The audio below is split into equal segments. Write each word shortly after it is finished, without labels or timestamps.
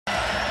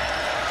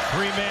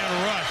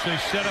Three-man rush. They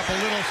set up a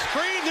little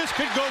screen. This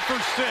could go for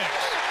 6.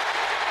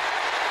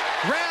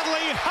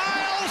 Radley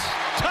Hiles,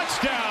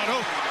 touchdown,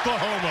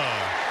 Oklahoma.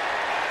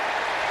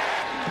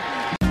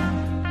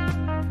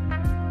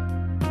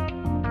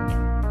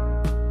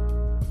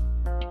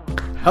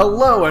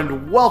 Hello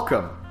and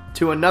welcome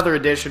to another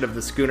edition of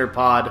the Schooner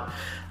Pod.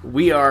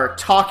 We are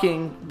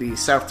talking the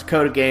South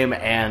Dakota game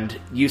and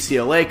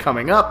UCLA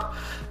coming up.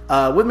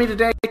 With me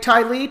today,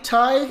 Ty Lee.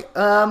 Ty,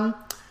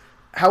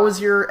 how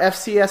was your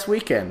FCS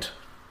weekend?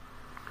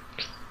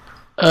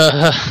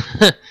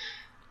 I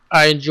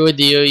enjoyed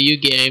the OU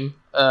game.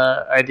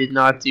 I did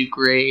not do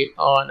great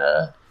on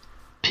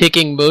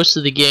picking most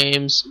of the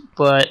games,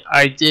 but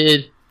I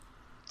did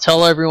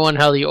tell everyone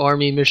how the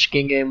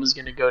Army-Michigan game was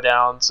going to go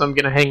down, so I'm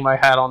going to hang my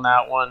hat on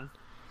that one.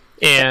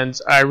 And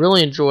I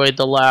really enjoyed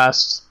the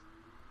last,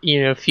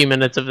 few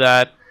minutes of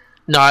that,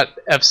 not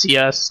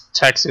FCS,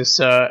 Texas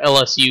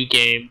LSU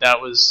game. That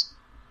was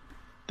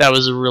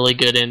a really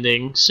good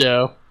ending.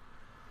 So,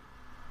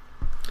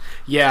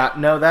 yeah,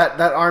 no, that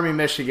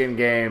Army-Michigan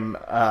game, we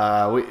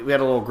had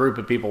a little group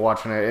of people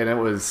watching it,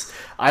 and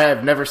I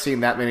have never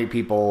seen that many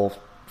people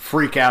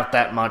freak out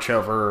that much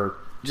over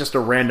just a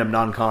random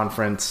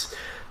non-conference.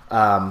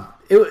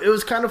 It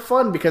was kind of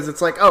fun because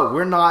it's like, oh,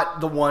 we're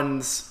not the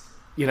ones,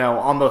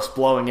 almost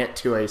blowing it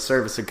to a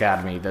service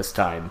academy this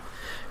time.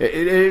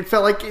 It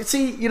felt like, this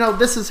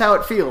is how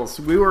it feels.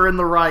 We were in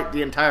the right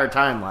the entire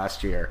time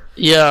last year.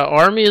 Yeah,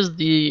 Army's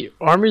the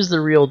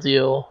real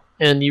deal,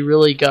 and you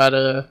really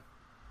gotta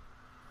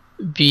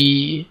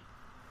be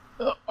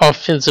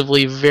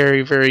offensively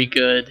very, very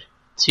good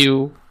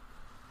to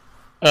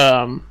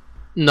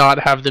not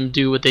have them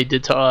do what they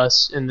did to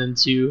us, and then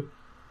to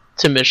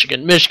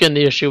Michigan. Michigan,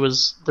 the issue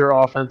was their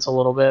offense a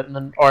little bit, and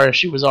then our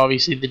issue was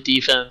obviously the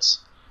defense.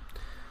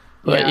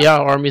 But yeah,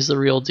 Army's the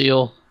real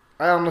deal.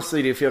 I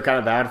honestly do feel kind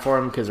of bad for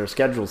them because their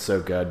schedule's so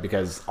good.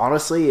 Because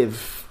honestly,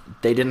 if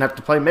they didn't have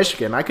to play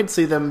Michigan, I could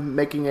see them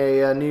making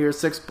a New Year's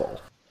Six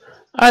bowl.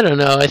 I don't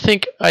know. I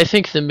think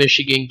the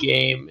Michigan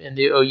game and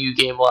the OU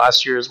game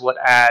last year is what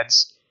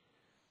adds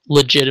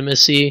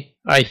legitimacy.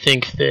 I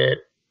think that,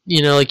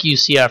 like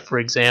UCF, for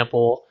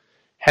example,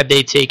 had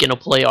they taken a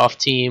playoff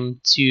team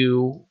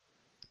to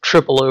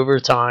triple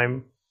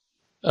overtime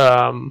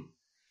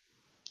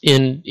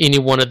in any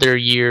one of their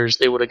years,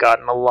 they would have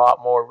gotten a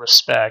lot more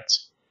respect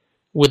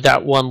with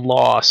that one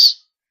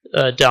loss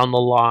down the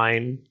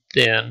line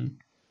than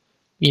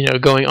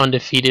going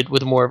undefeated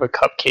with more of a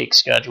cupcake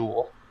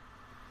schedule.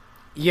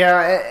 Yeah,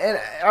 and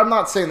I'm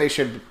not saying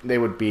they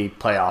would be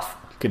playoff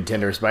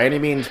contenders by any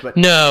means, but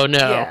no.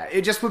 Yeah,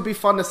 it just would be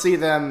fun to see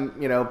them,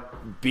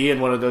 be in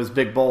one of those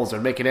big bowls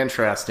or make it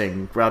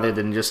interesting rather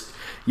than just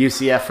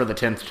UCF for the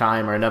 10th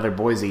time or another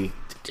Boise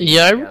team.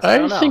 Yeah,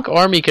 I think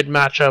Army could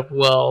match up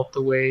well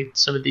the way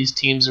some of these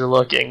teams are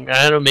looking.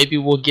 I don't know, maybe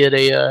we'll get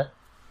a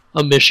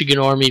Michigan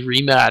Army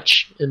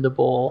rematch in the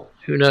bowl.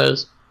 Who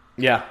knows?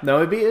 Yeah,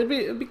 no, it'd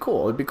be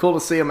cool. It'd be cool to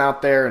see them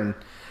out there, and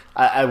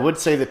I would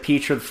say the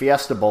Peach or the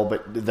Fiesta Bowl,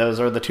 but those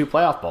are the two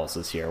playoff bowls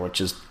this year,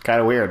 which is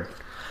kind of weird.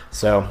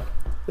 So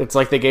it's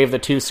like they gave the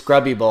two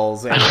scrubby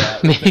bowls and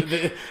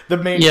the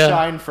main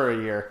shine for a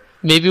year.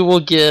 Maybe we'll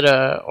get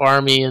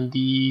Army in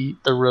the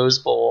Rose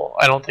Bowl.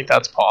 I don't think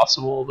that's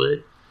possible,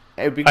 but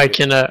I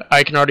can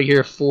already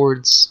hear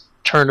Ford's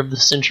turn of the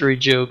century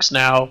jokes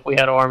now. We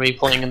had Army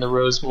playing in the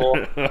Rose Bowl.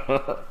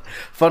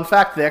 Fun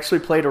fact: they actually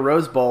played a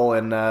Rose Bowl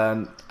in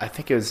I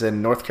think it was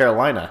in North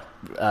Carolina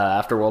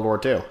after World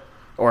War II,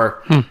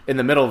 or in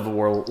the middle of the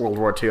World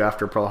War II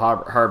after Pearl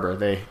Harbor.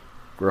 They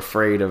were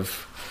afraid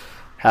of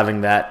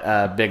having that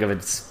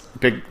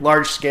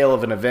large scale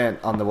of an event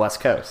on the West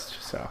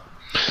Coast. So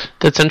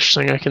that's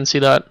interesting. I can see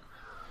that.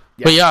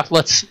 Yeah. But yeah,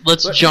 let's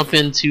jump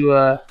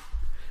into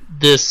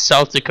this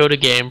South Dakota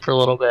game for a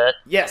little bit.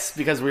 Yes,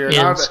 because we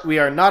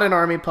are not an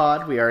Army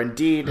pod. We are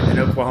indeed an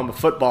Oklahoma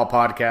football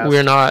podcast.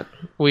 We're not.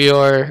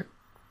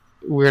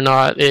 We're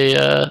not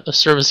a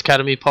service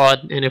academy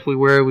pod, and if we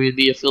were, we'd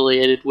be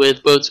affiliated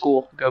with Boat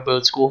School. Go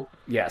Boat School.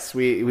 Yes,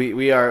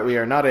 we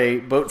are not a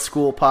boat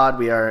school pod.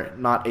 We are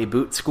not a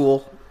boot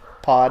school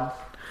pod.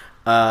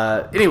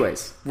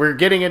 Anyways, we're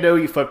getting into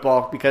OU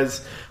football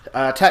because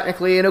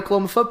technically an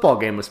Oklahoma football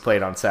game was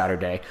played on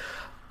Saturday.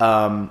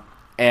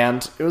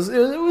 And it was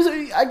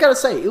I gotta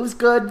say, it was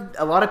good.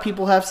 A lot of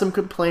people have some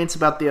complaints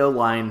about the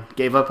O-line.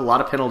 Gave up a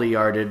lot of penalty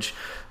yardage.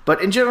 But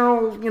in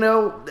general,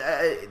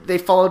 they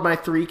followed my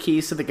 3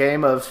 keys to the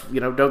game of,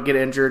 don't get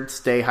injured,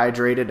 stay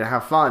hydrated, and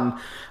have fun.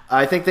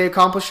 I think they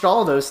accomplished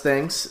all of those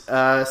things.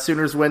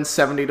 Sooners win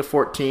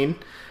 70-14.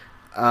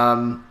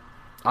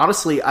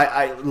 Honestly,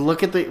 I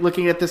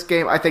looking at this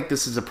game, I think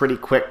this is a pretty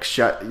quick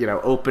shut,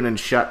 open and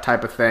shut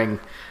type of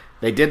thing.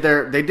 They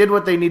did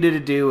what they needed to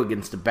do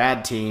against a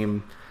bad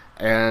team,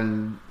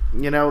 and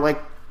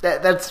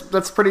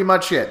that's pretty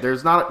much it.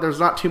 There's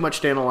not too much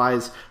to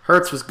analyze.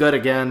 Hurts was good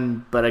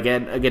again, but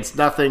again against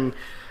nothing.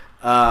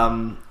 All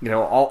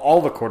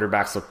the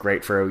quarterbacks look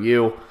great for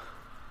OU.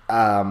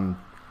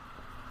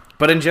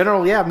 But in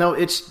general,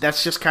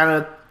 that's just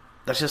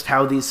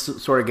how these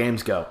sort of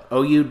games go.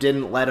 OU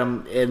didn't let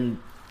them in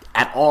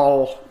at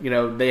all.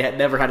 They had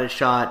never had a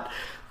shot.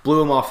 Blew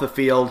them off the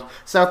field.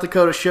 South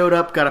Dakota showed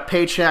up, got a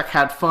paycheck,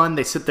 had fun.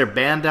 They sent their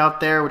band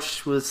out there,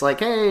 which was like,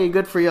 hey,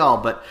 good for y'all.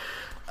 But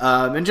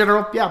in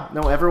general,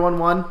 everyone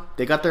won.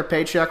 They got their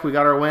paycheck. We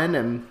got our win,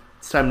 and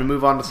it's time to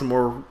move on to some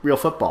more real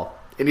football.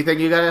 Anything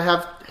you guys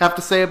have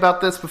to say about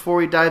this before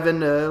we dive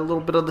into a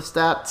little bit of the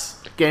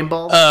stats, game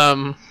balls?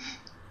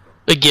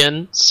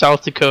 Again,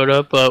 South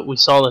Dakota, but we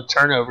saw the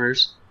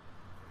turnovers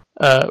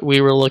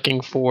we were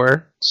looking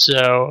for,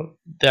 so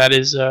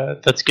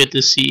that's good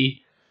to see.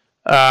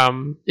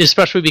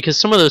 Especially because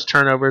some of those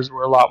turnovers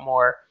were a lot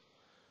more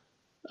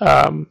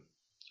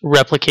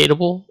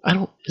replicatable.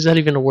 Is that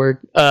even a word?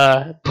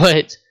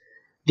 But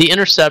the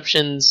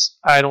interceptions,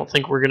 I don't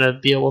think we're going to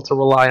be able to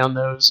rely on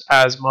those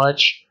as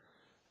much.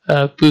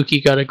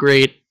 Buki got a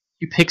great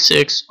pick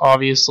six,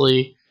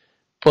 obviously,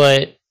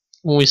 but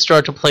when we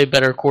start to play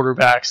better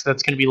quarterbacks,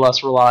 that's going to be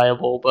less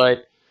reliable.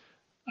 But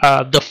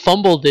the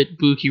fumble that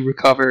Buki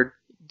recovered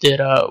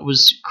that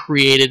was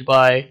created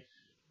by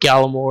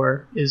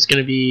Gallimore is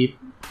going to be...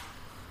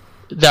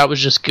 That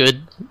was just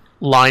good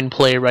line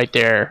play right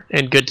there,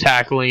 and good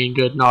tackling,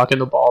 good knocking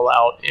the ball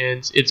out,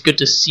 and it's good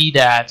to see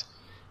that,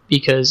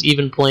 because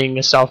even playing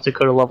a South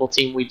Dakota level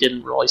team, we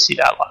didn't really see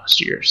that last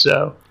year.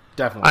 So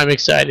definitely, I'm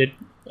excited,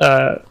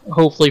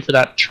 hopefully for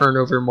that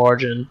turnover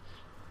margin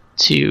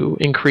to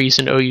increase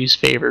in OU's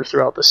favor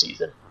throughout the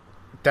season.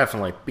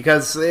 Definitely,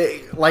 because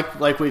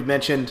like we've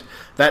mentioned,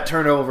 that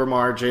turnover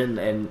margin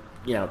and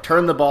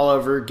turn the ball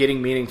over,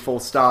 getting meaningful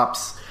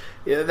stops,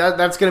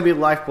 that's going to be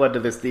lifeblood to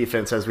this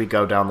defense as we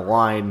go down the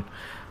line.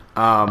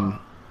 And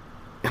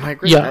I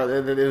agree. Yeah.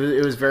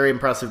 It was very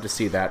impressive to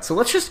see that. So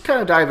let's just kind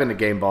of dive into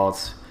game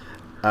balls.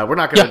 We're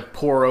not going to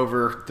pour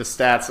over the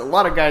stats. A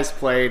lot of guys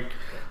played,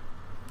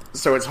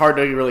 so it's hard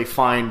to really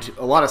find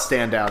a lot of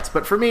standouts.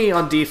 But for me,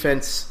 on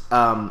defense,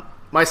 my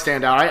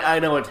standout, I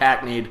know it's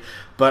hackneyed,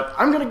 but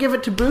I'm going to give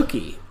it to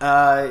Buki.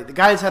 The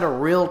guy's had a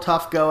real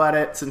tough go at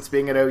it since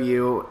being at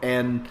OU,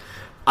 and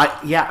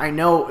I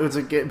know it was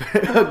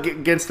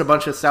against a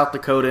bunch of South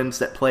Dakotans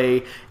that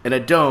play in a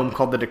dome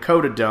called the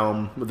Dakota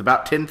Dome with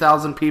about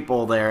 10,000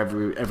 people there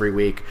every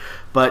week.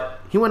 But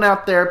he went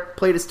out there,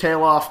 played his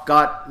tail off,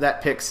 got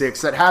that pick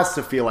six. That has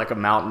to feel like a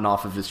mountain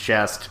off of his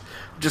chest.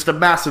 Just a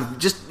massive,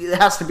 it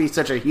has to be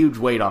such a huge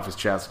weight off his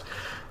chest.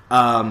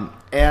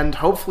 And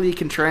hopefully he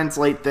can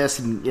translate this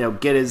and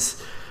get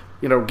his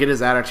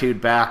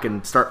attitude back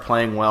and start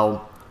playing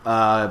well.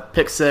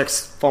 Pick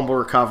six, fumble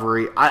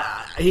recovery.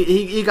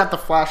 He got the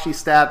flashy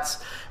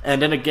stats,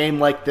 and in a game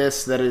like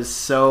this that is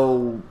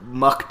so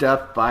mucked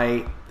up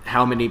by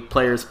how many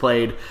players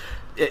played,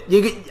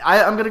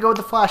 I'm going to go with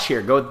the flash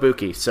here. Go with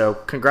Buki. So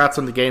congrats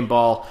on the game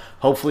ball.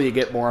 Hopefully you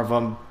get more of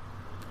them.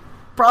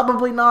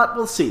 Probably not.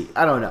 We'll see.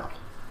 I don't know.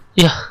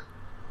 Yeah.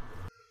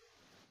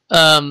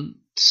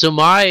 So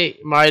my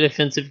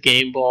defensive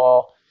game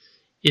ball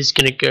is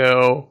going to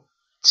go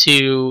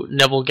to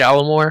Neville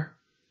Gallimore.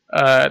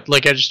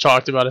 Like I just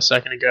talked about a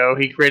second ago,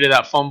 he created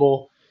that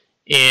fumble,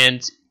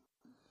 and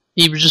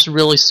he was just a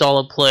really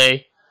solid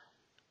play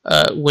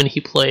when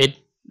he played.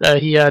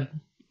 He had,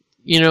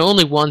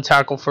 only one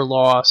tackle for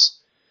loss,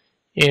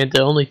 and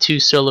only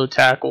 2 solo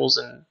tackles,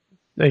 and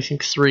I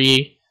think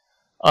 3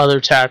 other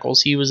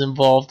tackles he was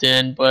involved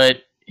in.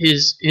 But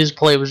his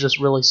play was just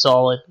really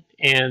solid,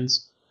 and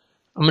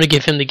I'm going to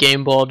give him the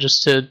game ball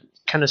just to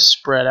kind of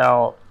spread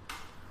out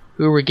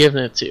who we're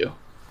giving it to.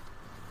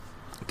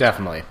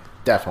 Definitely.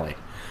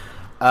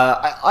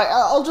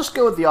 I'll just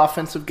go with the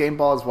offensive game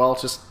ball as well,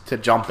 just to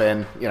jump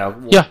in.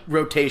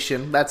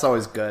 Rotation. That's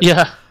always good.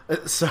 Yeah.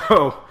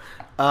 So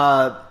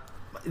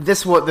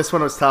this one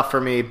was tough for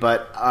me,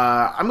 but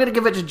I'm going to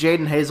give it to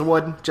Jaden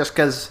Hazelwood just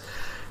because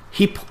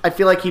I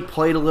feel like he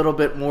played a little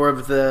bit more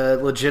of the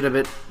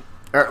legitimate,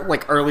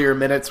 earlier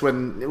minutes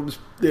when it was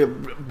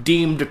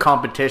deemed a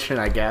competition,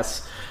 I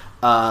guess.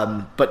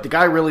 But the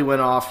guy really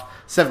went off.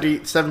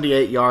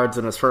 78 yards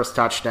in his first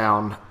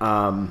touchdown.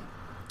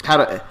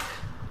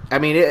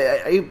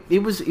 He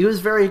was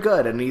very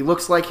good, and he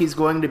looks like he's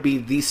going to be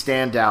the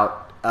standout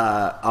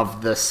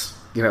of this,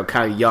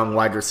 kind of young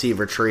wide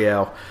receiver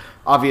trio.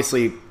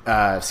 Obviously,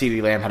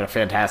 CeeDee Lamb had a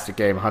fantastic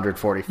game,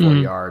 144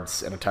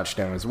 yards and a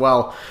touchdown as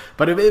well.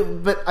 But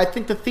I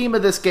think the theme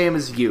of this game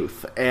is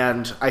youth,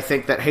 and I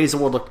think that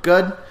Hazelwood looked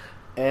good.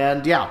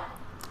 And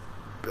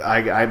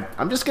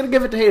I'm just gonna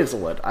give it to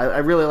Hazelwood. I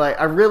really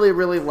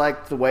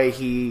like the way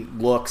he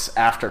looks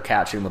after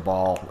catching the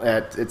ball.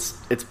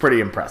 It's pretty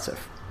impressive.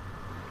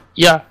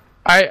 Yeah,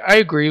 I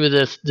agree with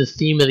this. The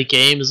theme of the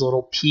game is a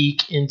little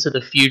peek into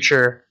the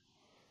future,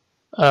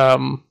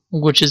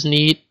 which is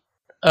neat.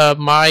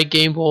 My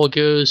game ball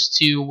goes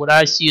to what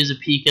I see as a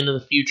peek into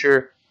the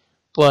future,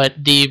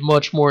 but the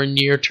much more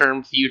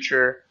near-term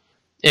future.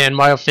 And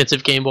my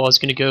offensive game ball is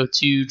going to go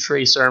to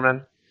Trey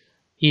Sermon.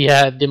 He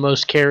had the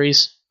most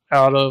carries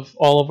out of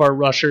all of our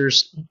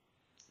rushers.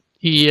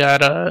 He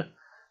had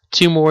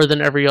 2 more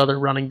than every other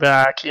running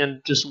back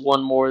and just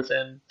 1 more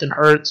than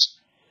Hurts.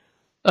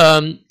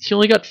 He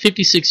only got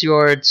 56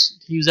 yards.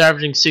 He was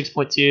averaging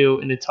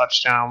 6.2 and a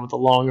touchdown with a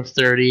long of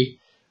 30.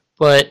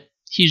 But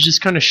he's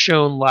just kind of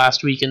shown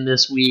last week and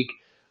this week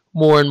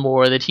more and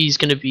more that he's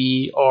going to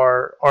be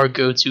our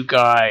go-to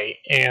guy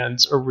and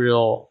a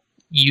real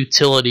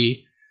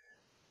utility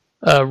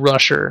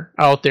rusher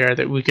out there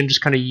that we can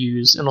just kind of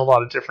use in a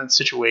lot of different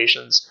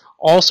situations.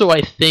 Also, I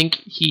think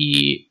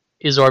he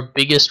is our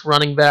biggest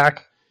running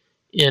back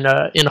in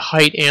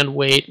height and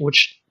weight,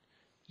 which,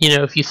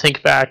 if you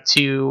think back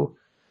to,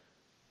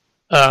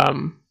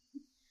 I'm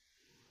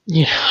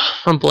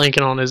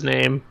blanking on his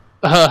name,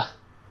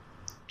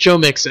 Joe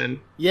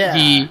Mixon.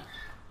 Yeah,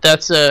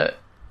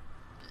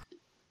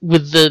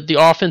 with the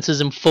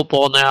offenses in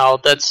football now,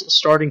 that's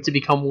starting to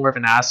become more of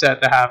an asset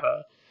to have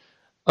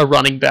a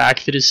running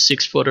back that is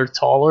 6 foot or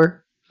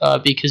taller,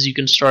 because you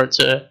can start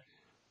to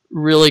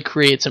really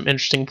create some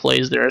interesting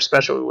plays there,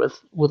 especially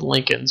with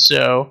Lincoln.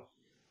 So,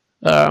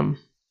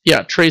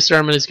 Trey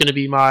Sermon is going to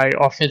be my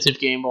offensive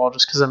game ball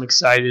just because I'm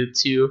excited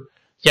to.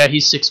 Yeah,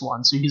 he's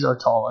 6'1", so he's our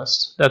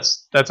tallest.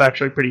 That's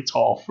actually pretty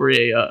tall for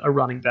a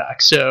running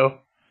back. So,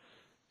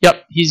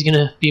 yep, he's going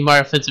to be my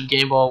offensive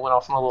game ball. Went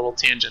off on a little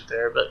tangent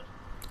there, but.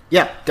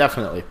 Yeah,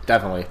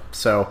 definitely.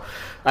 So,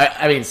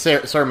 I mean,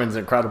 Sermon's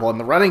incredible. And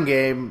the running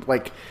game,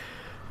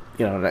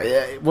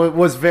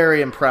 was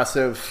very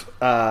impressive.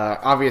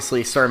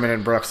 Obviously, Sermon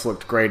and Brooks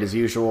looked great as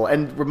usual.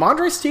 And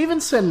Ramondre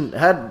Stevenson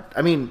had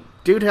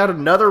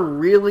another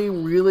really,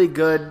 really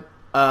good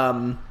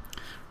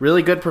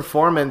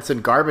performance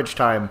in garbage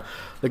time.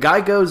 The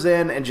guy goes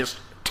in and just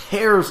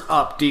tears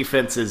up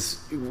defenses.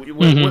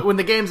 When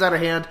the game's out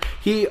of hand,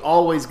 he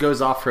always goes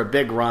off for a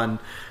big run.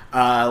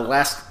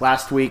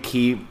 Last week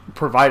he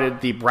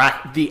provided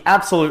the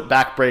absolute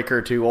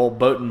backbreaker to old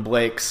Boatin'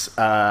 Blake's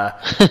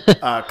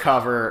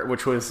cover,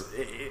 which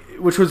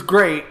was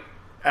great.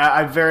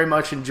 I very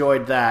much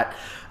enjoyed that.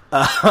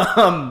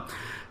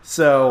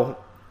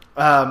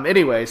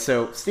 Anyway,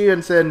 so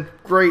Stevenson,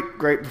 great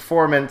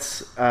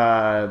performance,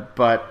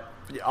 but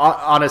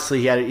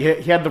honestly, he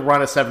had the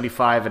run of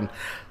 75, and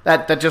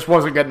that just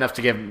wasn't good enough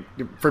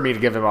for me to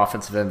give him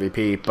offensive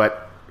MVP.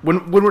 But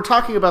when we're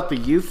talking about the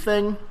youth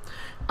thing,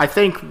 I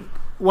think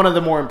one of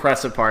the more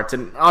impressive parts,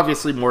 and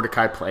obviously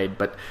Mordecai played,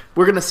 but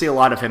we're going to see a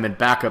lot of him in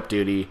backup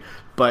duty.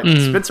 But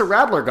Spencer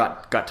Rattler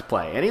got to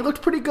play, and he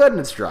looked pretty good in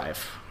his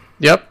drive.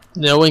 Yep,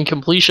 no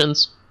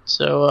incompletions,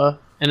 so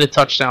and a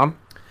touchdown.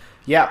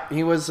 Yeah,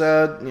 he was.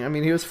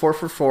 He was 4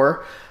 for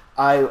 4.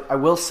 I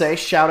will say,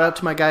 shout out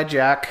to my guy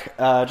Jack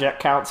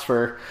Counts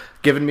for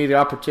giving me the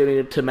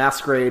opportunity to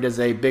masquerade as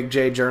a Big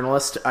J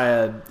journalist.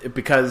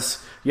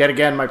 Because yet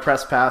again, my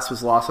press pass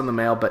was lost in the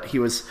mail, but he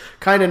was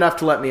kind enough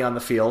to let me on the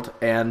field,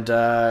 and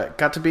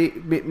got to be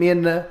me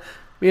and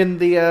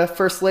the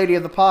first lady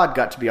of the pod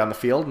got to be on the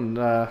field, and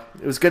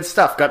it was good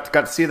stuff. Got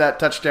to see that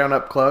touchdown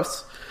up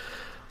close.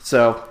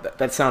 So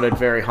that sounded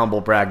very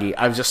humble braggy.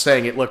 I was just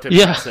saying it looked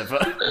impressive.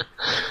 Yeah.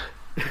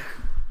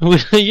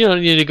 You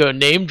don't need to go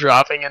name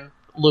dropping and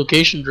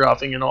location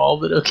dropping and all,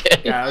 but okay.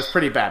 Yeah, it was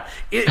pretty bad.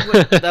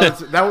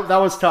 That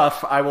was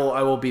tough. I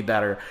will be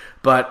better.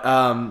 But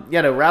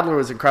Rattler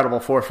was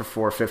incredible. 4 for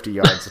 4, 50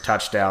 yards, a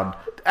touchdown.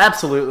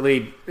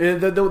 Absolutely.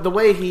 The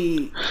way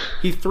he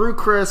threw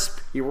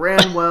crisp, he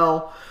ran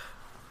well.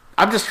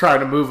 I'm just trying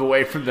to move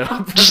away from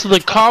just the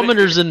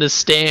commenters in the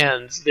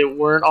stands that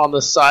weren't on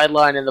the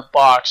sideline in the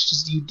box.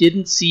 Just you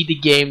didn't see the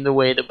game the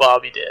way that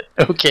Bobby did.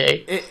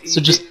 Okay, so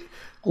just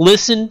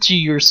listen to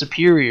your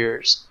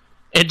superiors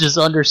and just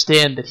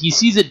understand that he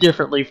sees it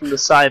differently from the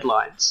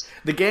sidelines.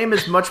 The game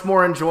is much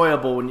more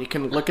enjoyable when you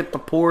can look at the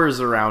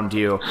pores around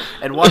you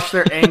and watch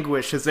their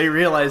anguish as they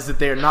realize that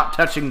they are not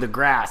touching the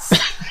grass.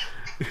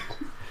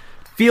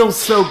 Feels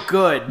so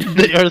good.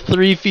 They are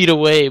 3 feet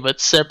away, but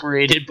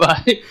separated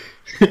by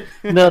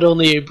not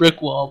only a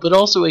brick wall but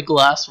also a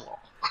glass wall.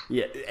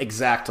 Yeah,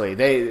 exactly.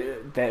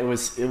 It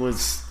was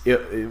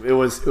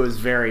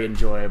very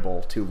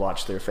enjoyable to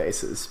watch their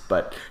faces.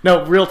 But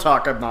no, real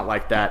talk, I'm not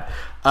like that.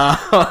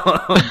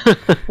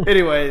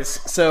 Anyways,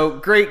 so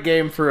great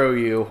game for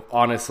OU,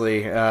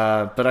 honestly.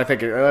 But I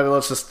think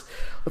let's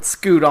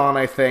scoot on.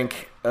 I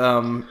think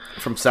from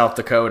South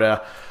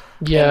Dakota.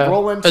 Yeah.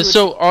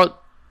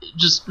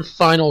 Just the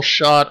final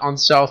shot on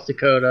South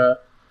Dakota.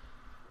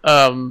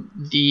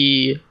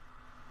 The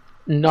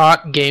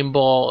not game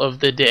ball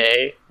of the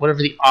day, whatever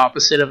the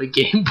opposite of a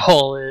game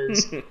ball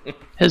is,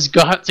 has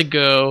got to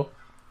go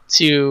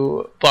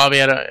to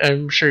Bobby.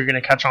 I'm sure you're going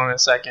to catch on in a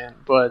second,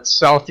 but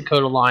South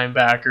Dakota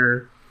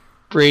linebacker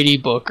Brady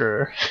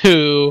Booker,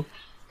 who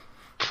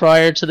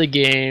prior to the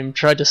game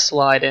tried to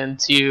slide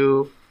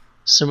into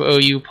some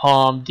OU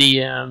Palm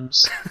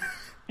DMs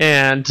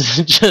and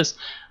just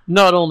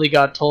not only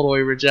got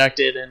totally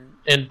rejected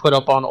and put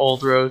up on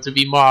Old Road to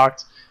be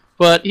mocked,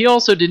 but he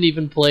also didn't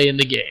even play in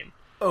the game.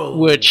 Oh.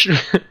 Which,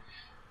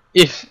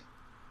 if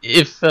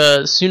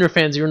Sooner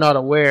fans, you're not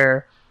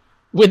aware,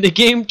 when the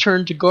game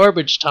turned to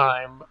garbage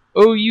time,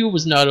 OU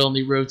was not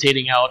only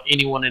rotating out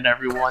anyone and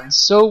everyone,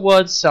 so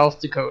was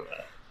South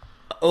Dakota.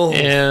 Oh.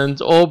 And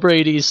Old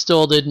Brady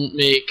still didn't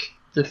make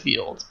the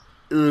field.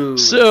 Ooh,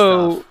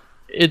 so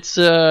it's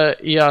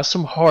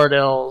some hard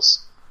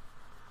L's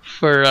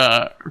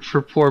for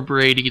poor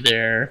Brady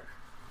there.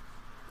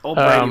 Old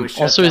Brady was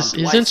shut Also, down his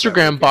twice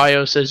Instagram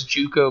bio says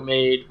JUCO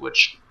made,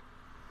 which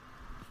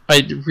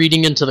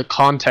reading into the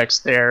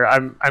context there,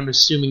 I'm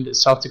assuming that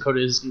South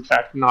Dakota is in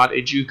fact not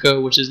a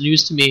JUCO, which is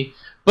news to me.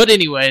 But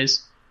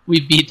anyways, we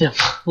beat them.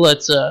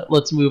 Let's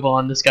move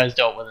on. This guy's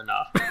dealt with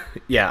enough.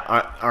 Yeah,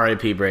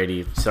 R.I.P.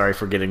 Brady. Sorry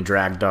for getting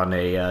dragged on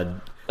a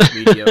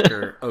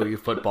mediocre OU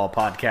football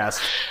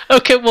podcast.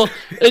 Okay, well,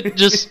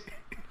 just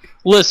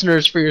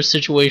listeners, for your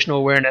situational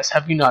awareness,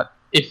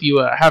 if you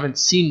haven't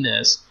seen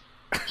this,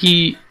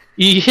 he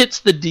hits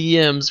the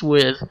DMs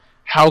with,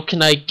 "How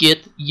can I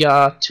get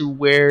ya to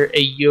wear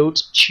a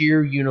Yote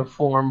cheer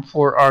uniform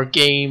for our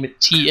game?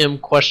 TM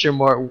question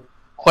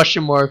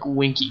mark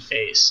winky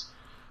face."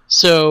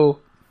 So,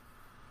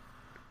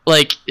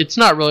 like, it's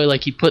not really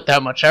like he put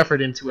that much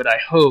effort into it, I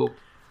hope.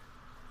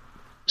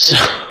 So,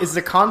 is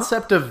the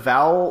concept of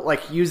vowel,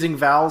 like using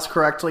vowels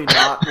correctly,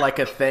 not like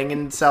a thing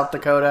in South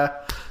Dakota?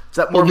 Is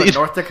that more of a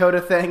North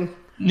Dakota thing?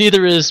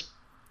 Neither is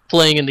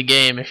playing in the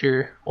game if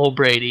you're old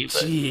Brady.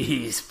 But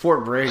jeez, poor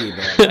Brady,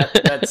 man.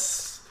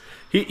 That's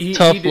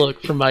tough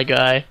look from my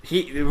guy.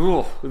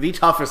 The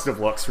toughest of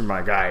looks from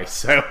my guy.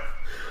 So,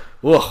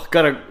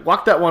 gotta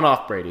walk that one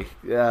off, Brady.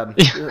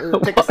 Take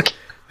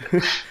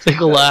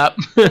a lap.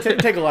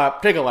 Take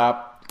a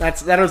lap.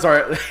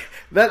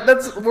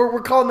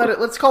 We're calling that.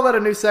 Let's call that a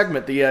new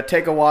segment. The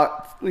take a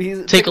walk.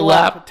 Take a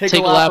lap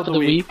of the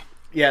week.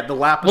 Yeah, the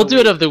lap. We'll do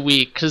it of the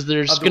week because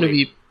there's going to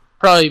be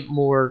probably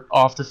more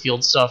off the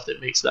field stuff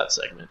that makes that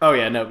segment. Oh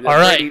yeah, no. All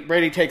right,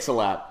 Brady takes a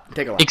lap.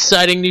 Take a lap.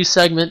 Exciting new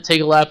segment. Take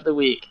a lap of the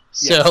week.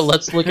 So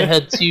let's look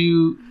ahead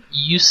to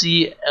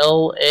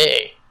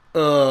UCLA.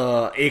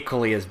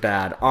 Equally as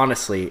bad,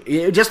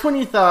 honestly. Just when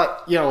you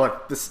thought,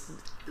 look,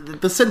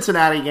 the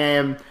Cincinnati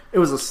game, it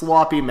was a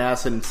sloppy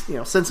mess, and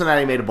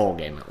Cincinnati made a bowl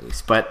game at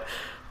least. But,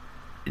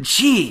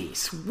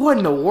 jeez, what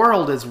in the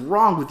world is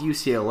wrong with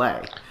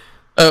UCLA?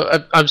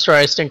 Oh, I'm sorry,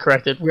 I stand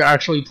corrected. We're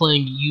actually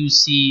playing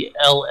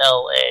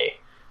UCLA.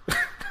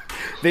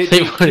 They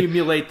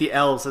accumulate the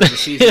L's as the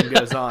season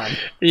goes on.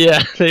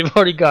 Yeah, they've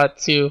already got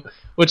 2,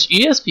 which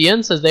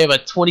ESPN says they have a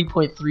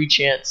 20.3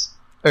 chance,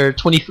 or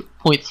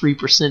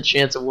 20.3%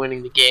 chance of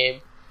winning the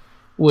game,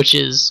 which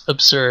is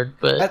absurd.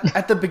 But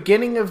at the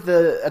beginning of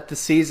the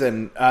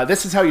season,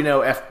 this is how you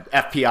know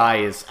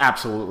FPI is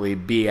absolutely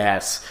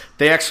BS.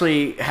 They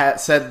actually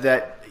said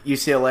that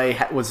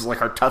UCLA was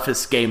like our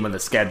toughest game on the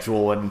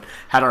schedule and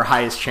had our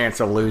highest chance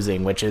of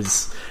losing, which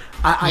is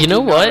I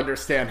do not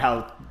understand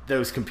how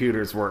those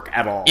computers work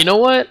at all. You know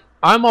what?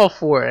 I'm all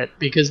for it,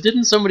 because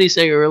didn't somebody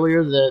say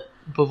earlier that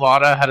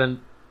Bovada had a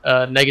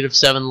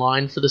 -7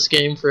 line for this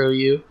game for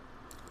OU?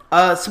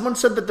 Someone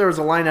said that there was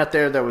a line out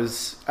there that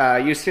was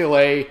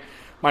UCLA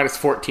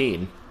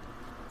 -14.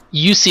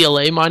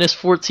 UCLA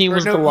 -14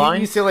 was the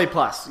line? UCLA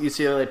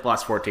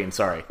plus 14,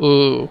 sorry.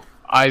 Ooh,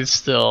 I'd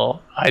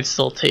still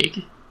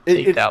take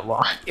that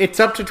line. It's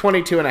up to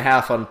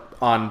 22.5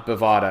 on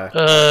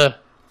Bovada.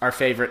 Our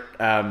favorite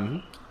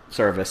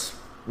service.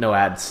 No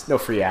ads. No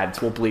free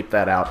ads. We'll bleep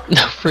that out.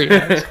 No free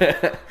ads.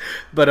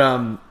 But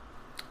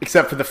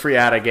except for the free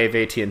ad I gave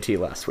AT&T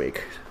last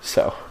week.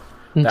 So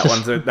that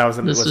was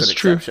an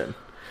exception.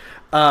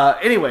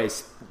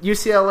 Anyways,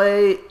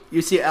 UCLA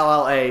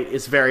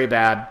is very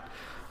bad.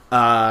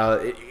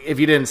 If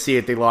you didn't see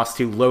it, they lost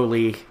to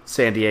lowly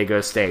San Diego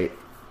State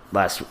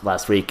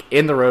last week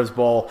in the Rose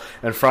Bowl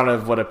in front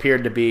of what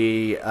appeared to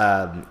be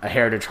a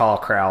Heritage Hall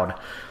crowd.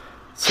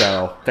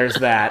 So there's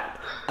that.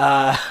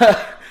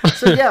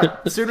 So yeah,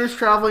 Sooners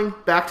traveling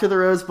back to the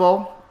Rose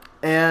Bowl,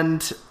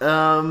 and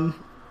I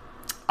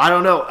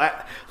don't know.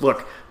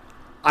 Look,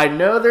 I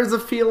know there's a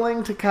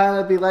feeling to kind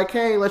of be like,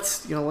 hey,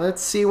 let's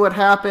see what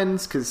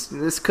happens, because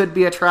this could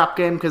be a trap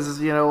game. Because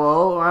I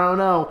don't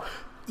know.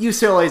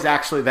 UCLA is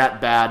actually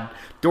that bad.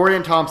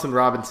 Dorian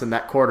Thompson-Robinson,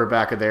 that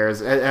quarterback of theirs,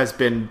 has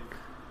been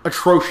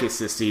atrocious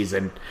this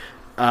season,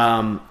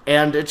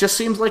 and it just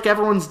seems like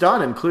everyone's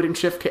done, including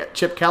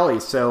Chip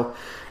Kelly. So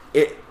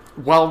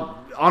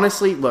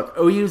honestly, look,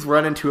 OU's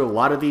run into a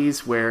lot of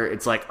these where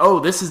it's like, oh,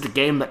 this is the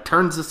game that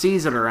turns the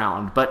season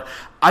around. But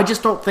I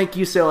just don't think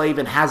UCLA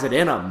even has it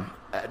in them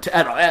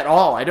at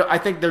all. I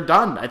think they're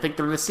done. I think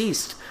they're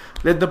deceased.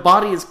 The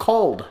body is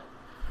cold.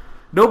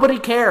 Nobody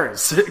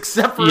cares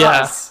except for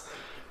us.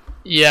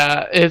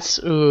 Yeah,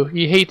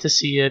 you hate to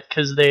see it,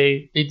 because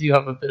they do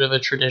have a bit of a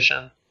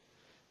tradition,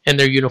 and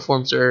their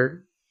uniforms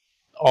are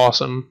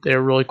awesome.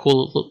 They're really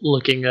cool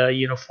looking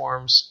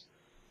uniforms.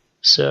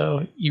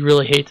 So you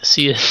really hate to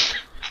see it.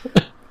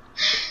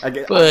 I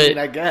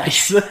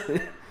guess.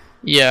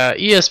 Yeah,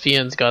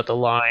 ESPN's got the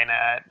line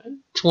at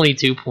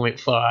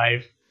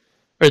 22.5,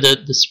 or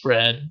the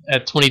spread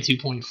at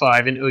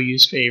 22.5 in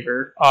OU's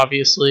favor,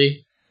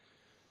 obviously.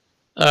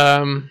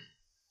 I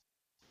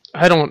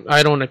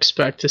don't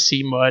expect to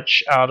see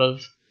much out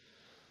of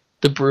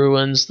the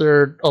Bruins.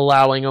 They're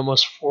allowing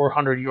almost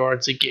 400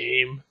 yards a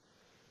game.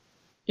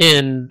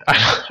 And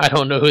I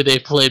don't know who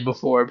they've played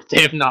before, but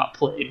they have not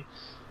played.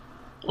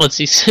 Let's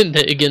see,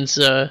 against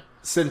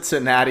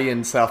Cincinnati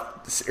and San Diego.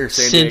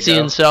 Cincy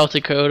and South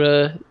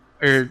Dakota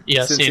San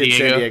San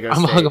Diego. Diego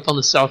I'm hung State. up on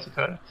the South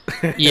Dakota.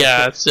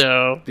 Yeah,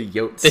 so The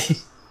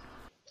Yotes.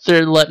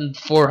 they're letting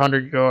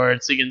 400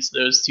 yards against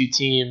those two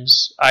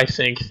teams. I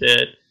think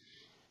that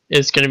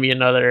it's going to be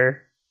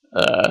another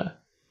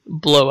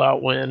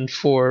blowout win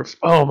for.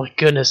 Oh my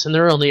goodness! And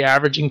they're only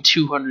averaging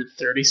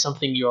 230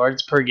 something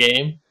yards per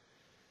game.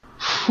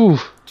 Whew.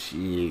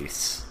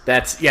 Jeez.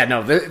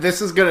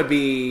 This is going to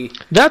be...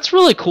 That's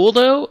really cool,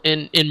 though,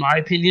 in my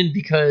opinion,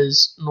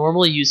 because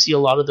normally you see a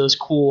lot of those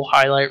cool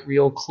highlight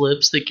reel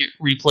clips that get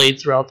replayed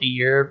throughout the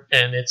year,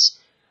 and it's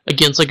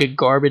against like a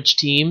garbage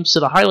team. So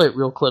the highlight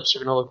reel clips are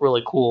going to look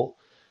really cool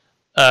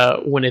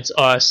when it's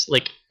us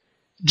like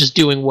just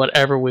doing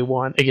whatever we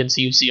want against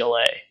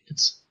UCLA.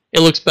 It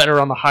looks better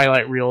on the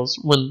highlight reels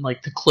when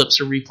like the clips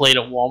are replayed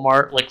at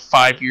Walmart like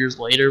 5 years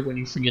later when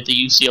you forget that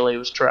UCLA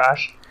was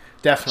trash.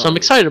 Definitely. So I'm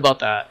excited about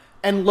that.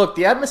 And look,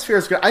 the atmosphere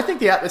is good. I think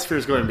the atmosphere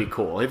is going to be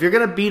cool. If you're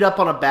going to beat up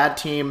on a bad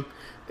team,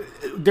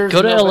 go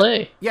to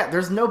LA.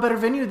 There's no better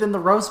venue than the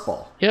Rose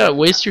Bowl. Yeah,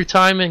 waste your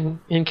time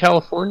in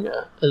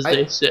California, as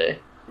they say.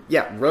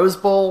 Yeah, Rose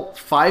Bowl,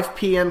 5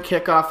 p.m.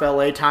 kickoff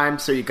LA time,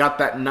 so you got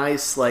that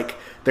nice, like,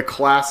 the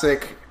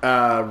classic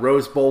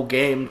Rose Bowl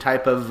game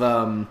type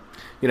of,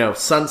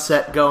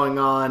 sunset going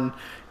on.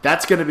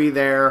 That's going to be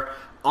there.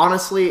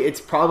 Honestly, it's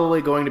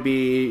probably going to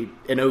be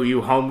an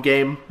OU home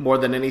game more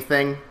than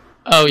anything.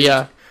 Oh,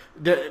 yeah.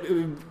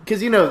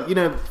 Because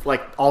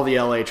like all the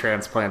LA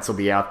transplants will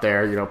be out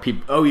there.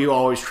 OU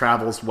always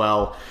travels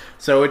well,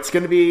 so it's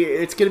gonna be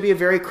a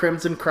very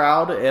crimson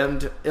crowd,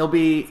 and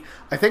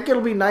I think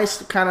it'll be nice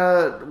to kind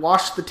of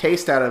wash the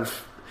taste out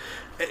of.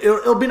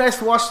 It'll be nice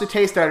to wash the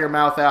taste out of your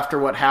mouth after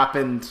what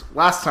happened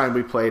last time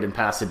we played in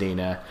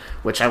Pasadena,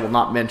 which I will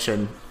not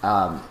mention.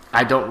 It'll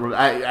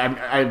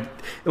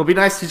be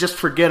nice to just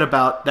forget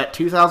about that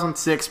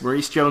 2006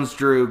 Maurice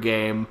Jones-Drew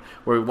game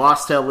where we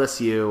lost to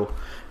LSU.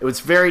 It was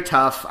very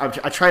tough. I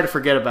try to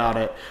forget about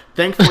it.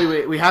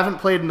 Thankfully, we haven't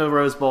played in the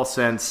Rose Bowl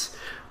since.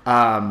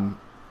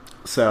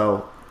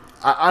 So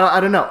I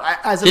don't know.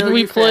 Didn't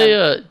we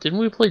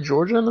play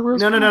Georgia in the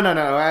Rose Bowl?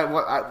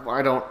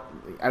 No.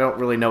 I don't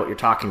really know what you're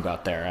talking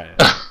about there.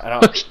 I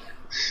don't.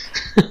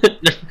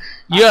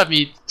 You have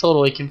me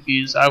totally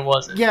confused. I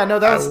wasn't. Yeah, no,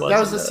 that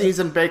was the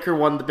season Baker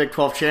won the Big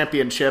 12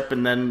 championship,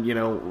 and then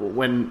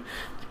when.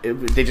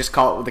 They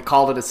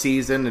called it a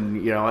season,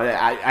 and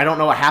I don't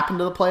know what happened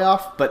to the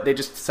playoff, but they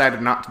just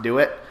decided not to do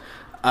it.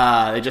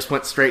 They just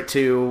went straight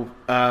to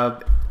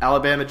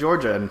Alabama,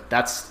 Georgia, and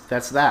that's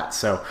that.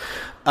 So,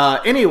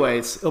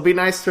 anyways, it'll be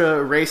nice to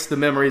erase the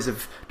memories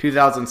of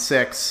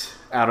 2006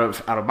 out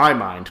of my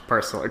mind,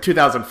 personally, or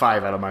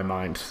 2005 out of my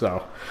mind.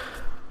 So,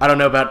 I don't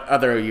know about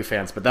other OU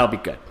fans, but that'll be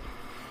good.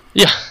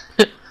 Yeah.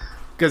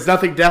 Because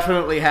nothing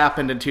definitely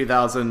happened in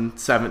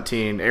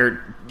 2017.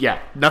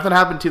 Nothing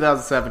happened in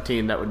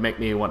 2017 that would make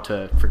me want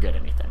to forget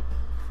anything.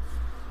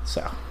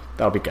 So,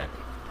 that'll be good.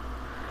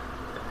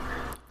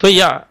 But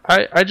yeah,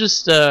 I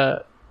just,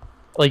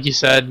 like you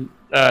said,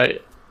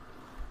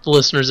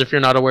 listeners, if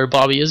you're not aware,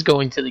 Bobby is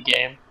going to the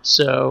game.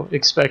 So,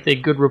 expect a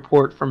good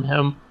report from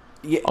him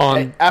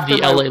on the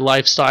LA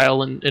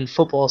lifestyle and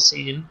football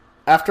scene.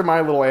 After my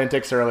little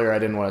antics earlier, I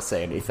didn't want to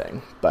say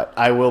anything, but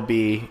I will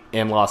be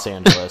in Los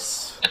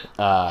Angeles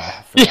for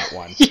that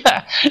one.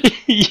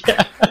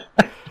 Yeah.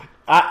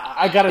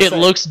 I gotta say, it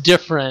looks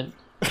different,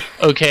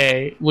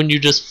 okay, when you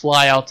just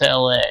fly out to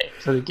LA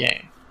for the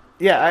game.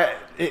 Yeah,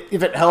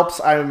 if it helps,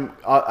 I'm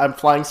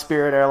flying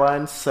Spirit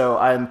Airlines, so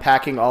I'm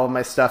packing all of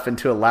my stuff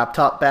into a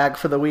laptop bag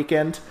for the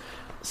weekend.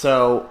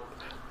 So,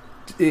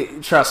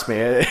 trust me,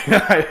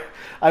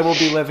 I will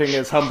be living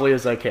as humbly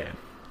as I can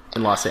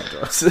in Los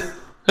Angeles.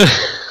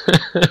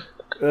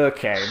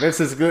 Okay,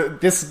 this is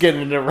good. This is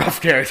getting into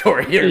rough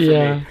territory here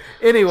for me.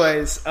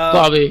 Anyways,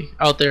 Bobby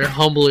out there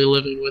humbly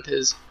living with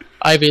his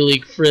Ivy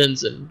League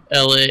friends in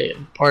LA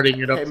and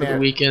partying it up for the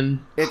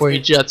weekend before he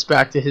jets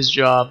back to his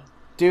job.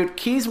 Dude,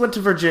 Keys went to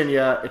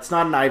Virginia. It's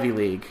not an Ivy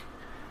League.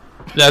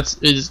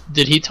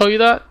 Did he tell you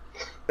that?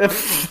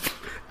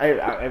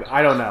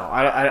 I don't know.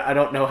 I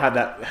don't know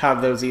how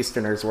those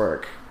Easterners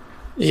work.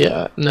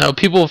 Yeah, no,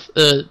 people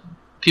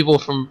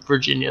from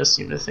Virginia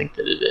seem to think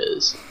that it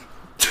is.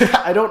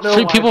 I don't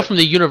know. People from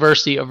the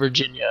University of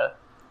Virginia.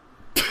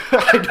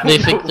 They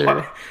think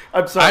they're.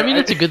 I'm sorry. I mean,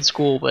 it's a good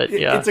school, but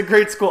yeah, it's a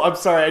great school. I'm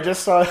sorry. I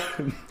just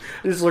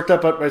looked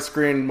up at my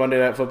screen. Monday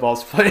Night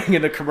Football's playing,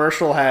 and the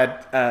commercial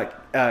had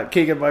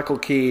Keegan-Michael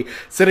Key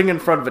sitting in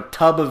front of a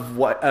tub of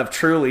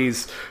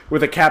Trulies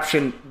with a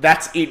caption,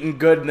 "That's eating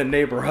good in the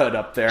neighborhood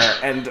up there."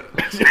 And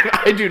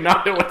I do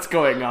not know what's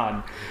going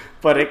on,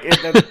 but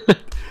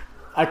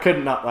I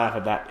could not laugh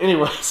at that.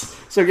 Anyways,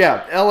 so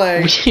yeah,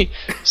 LA.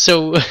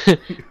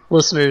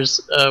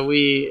 Listeners,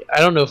 I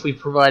don't know if we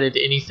provided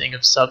anything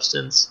of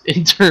substance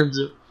in terms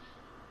of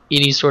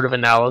any sort of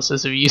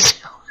analysis of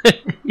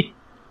UCLA.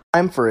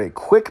 Time for a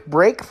quick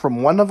break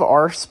from one of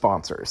our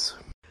sponsors.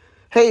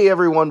 Hey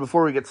everyone,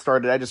 before we get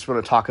started, I just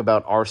want to talk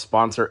about our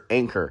sponsor,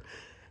 Anchor.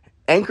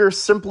 Anchor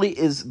simply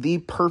is the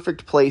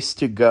perfect place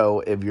to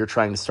go if you're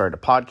trying to start a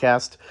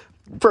podcast.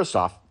 First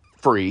off,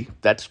 free,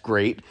 that's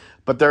great.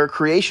 But there are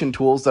creation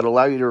tools that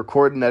allow you to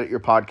record and edit your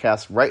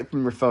podcast right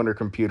from your phone or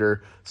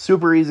computer.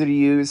 Super easy to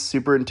use,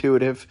 super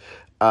intuitive.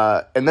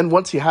 And then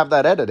once you have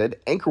that edited,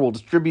 Anchor will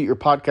distribute your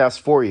podcast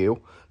for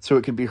you so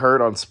it can be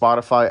heard on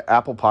Spotify,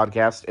 Apple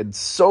Podcasts, and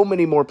so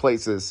many more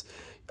places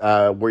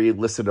where you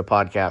listen to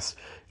podcasts.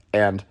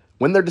 And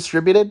when they're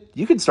distributed,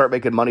 you can start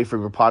making money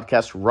from your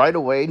podcast right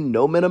away.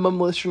 No minimum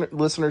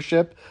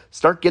listenership.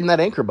 Start getting that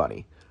Anchor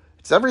money.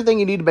 It's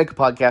everything you need to make a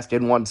podcast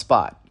in one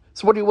spot.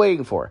 So what are you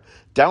waiting for?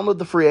 Download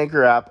the free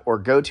Anchor app or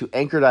go to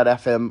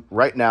anchor.fm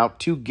right now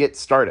to get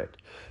started.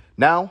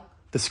 Now,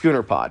 the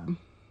Schooner Pod.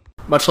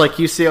 Much like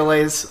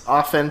UCLA's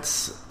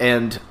offense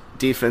and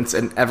defense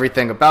and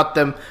everything about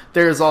them,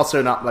 there is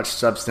also not much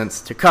substance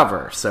to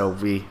cover. So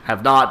we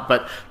have not,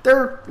 but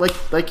they're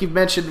like you've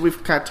mentioned,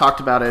 we've kind of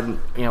talked about it,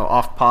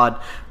 off pod.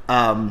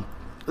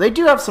 They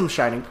do have some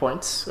shining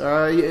points.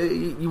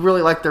 You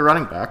really like their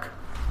running back.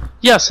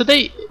 Yeah, so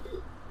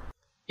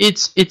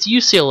it's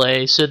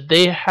UCLA, so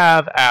they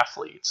have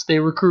athletes. They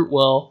recruit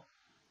well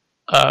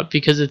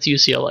because it's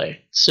UCLA.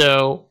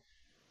 So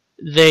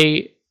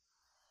they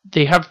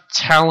have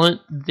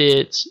talent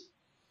that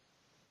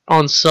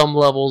on some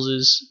levels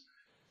is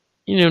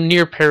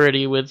near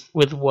parity with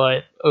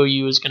what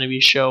OU is going to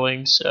be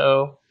showing.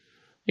 So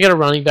they got a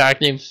running back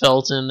named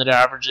Felton that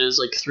averages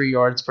like 3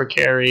 yards per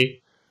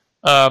carry.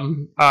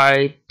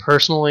 I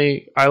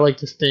like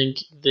to think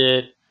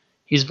that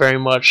he's very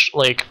much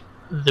like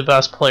the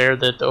best player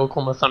that the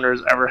Oklahoma Thunder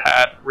has ever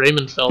had,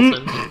 Raymond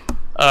Felton,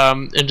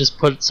 and just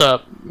puts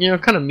up,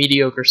 kind of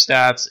mediocre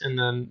stats and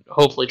then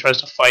hopefully tries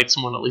to fight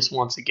someone at least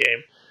once a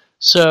game.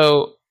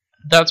 So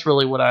that's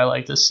really what I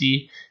like to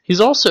see. He's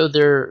also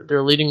their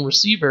leading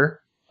receiver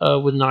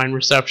with 9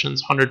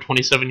 receptions,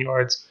 127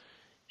 yards,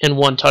 and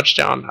 1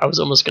 touchdown. I was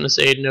almost going to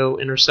say no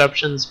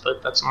interceptions,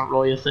 but that's not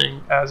really a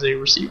thing as a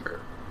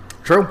receiver.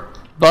 True.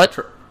 But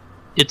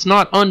it's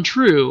not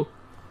untrue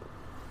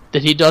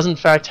that he does in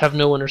fact have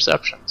no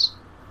interceptions.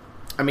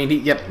 I mean,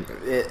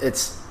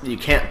 you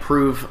can't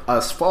prove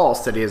us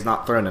false that he has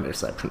not thrown an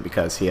interception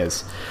because he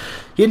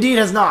indeed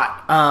has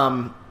not.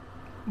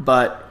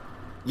 But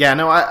yeah,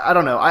 no, I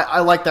don't know.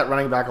 I like that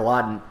running back a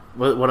lot. And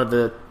one of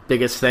the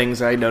biggest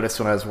things I noticed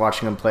when I was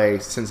watching him play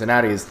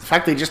Cincinnati is the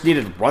fact they just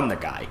needed to run the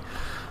guy.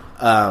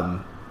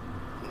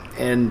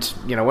 And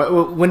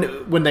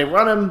when they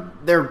run him,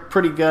 they're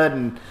pretty good.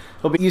 And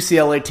the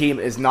UCLA team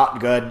is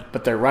not good,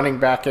 but their running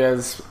back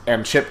is,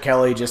 and Chip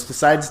Kelly just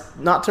decides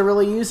not to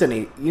really use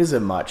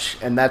him much,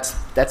 and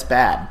that's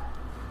bad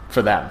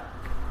for them.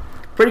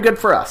 Pretty good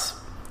for us.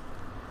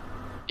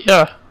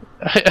 Yeah,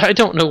 I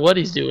don't know what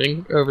he's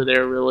doing over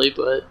there, really,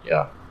 but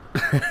yeah.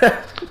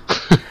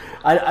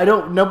 I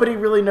don't. Nobody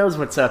really knows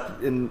what's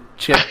up in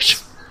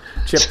Chip's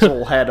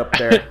whole head up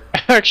there.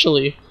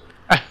 Actually,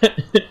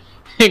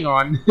 hang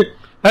on.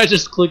 I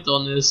just clicked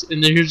on this,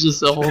 and here's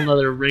just a whole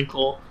other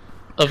wrinkle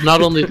of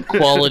not only the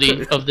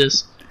quality of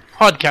this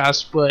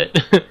podcast, but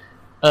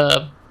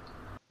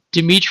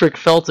Demetric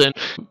Felton.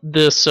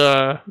 This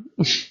I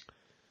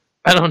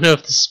don't know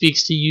if this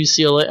speaks to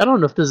UCLA. I don't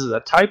know if this is a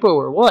typo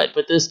or what,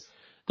 but this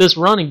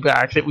running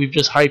back that we've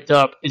just hyped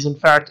up is in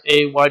fact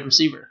a wide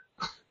receiver.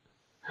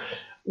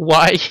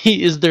 Why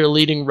he is their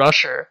leading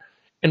rusher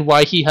and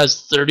why he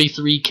has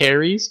 33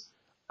 carries,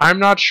 I'm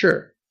not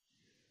sure.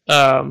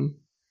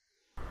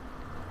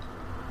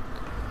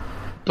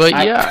 But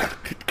yeah,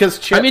 because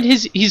I mean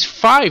he's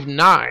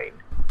 5'9",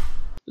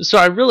 so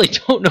I really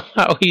don't know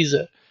how he's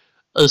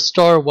a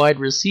star wide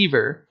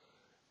receiver.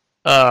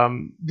 But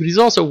he's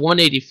also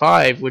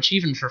 185, which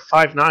even for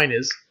 5'9"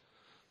 is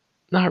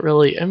not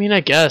really. I mean,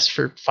 I guess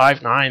for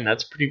 5'9",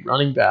 that's pretty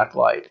running back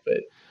like.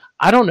 But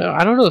I don't know.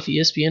 I don't know if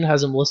ESPN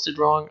has him listed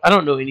wrong. I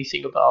don't know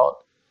anything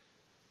about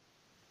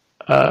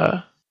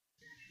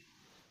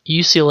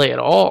UCLA at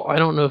all. I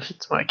don't know if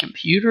it's my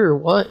computer or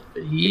what.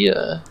 But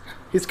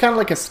he's kind of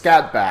like a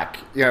scat back,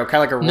 kind of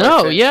like a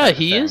no. Yeah,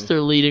 he is their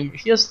leading.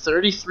 He has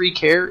 33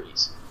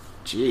 carries.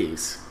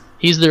 Jeez.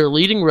 He's their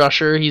leading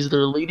rusher. He's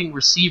their leading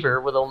receiver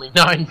with only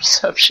 9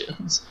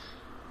 receptions.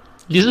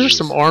 These are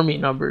some Army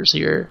numbers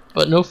here,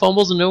 but no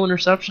fumbles and no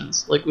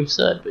interceptions, like we've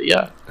said. But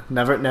yeah,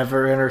 never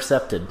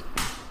intercepted.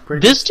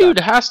 This dude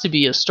has to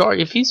be a star.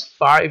 If he's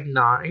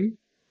 5'9"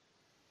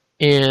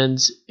 and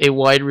a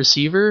wide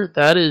receiver,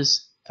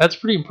 that's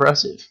pretty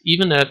impressive.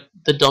 Even at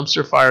the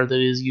dumpster fire that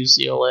is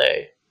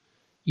UCLA,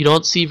 you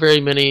don't see very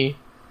many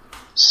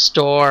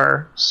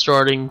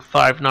starting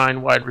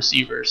 5'9" wide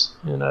receivers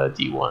in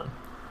D1.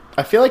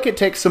 I feel like it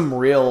takes some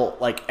real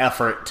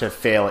effort to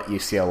fail at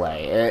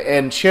UCLA,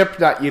 and Chip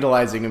not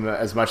utilizing him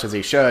as much as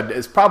he should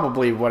is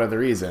probably one of the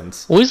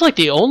reasons. Well, he's like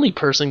the only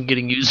person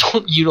getting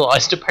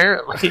utilized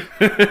apparently.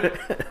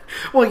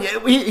 Well,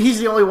 yeah, he's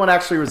the only one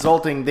actually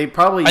resulting. They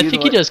probably. I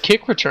think he does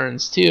kick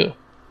returns too.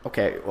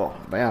 Okay, well,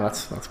 man,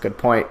 that's a good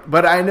point.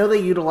 But I know they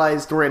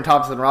utilized Dorian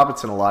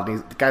Thompson-Robinson a lot,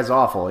 and the guy's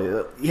awful.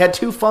 He had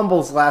 2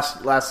 fumbles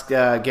last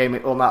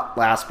game. Well, not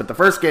last, but the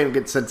first game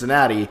against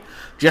Cincinnati,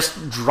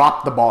 just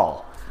dropped the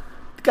ball.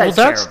 Well,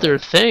 that's their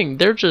thing.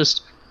 They're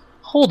just...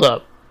 Hold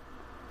up.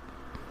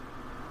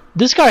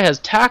 This guy has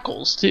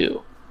tackles,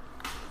 too.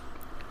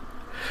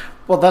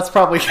 Well, that's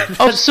probably...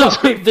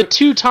 The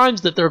 2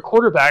 times that their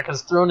quarterback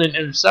has thrown an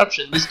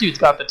interception, this dude's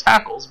got the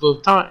tackles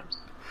both times.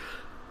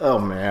 Oh,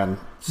 man.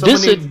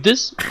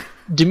 This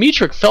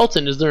Demetric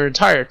Felton is their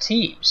entire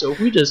team, so if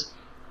we just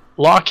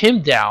lock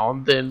him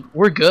down, then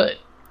we're good.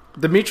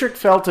 Demetric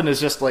Felton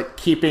is just like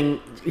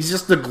he's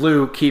just the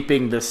glue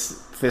keeping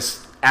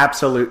this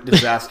absolute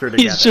disaster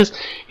together.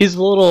 he's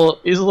a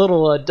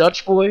little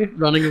Dutch boy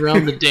running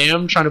around the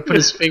dam trying to put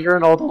his finger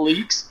in all the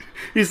leaks.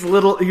 He's the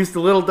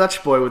little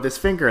Dutch boy with his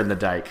finger in the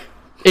dike.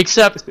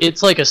 Except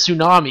it's like a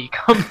tsunami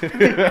coming.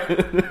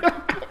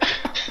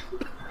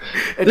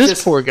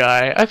 This poor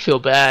guy, I feel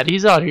bad.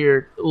 He's out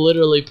here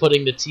literally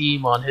putting the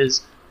team on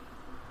his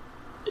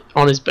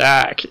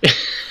back.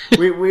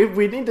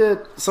 we need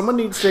to. Someone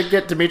needs to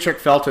get Demetric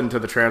Felton to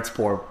the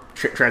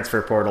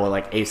transfer portal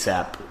like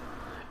ASAP.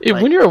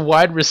 When you're a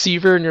wide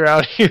receiver and you're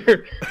out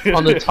here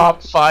on the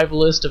top 5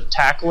 list of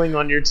tackling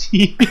on your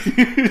team.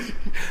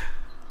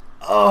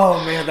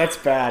 Oh man, that's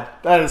bad.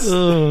 That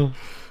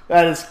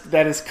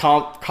is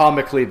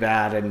comically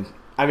bad. And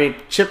I mean,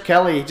 Chip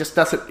Kelly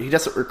he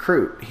doesn't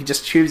recruit. He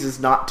just chooses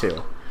not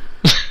to.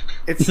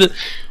 It's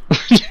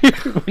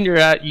when you're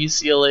at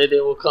UCLA,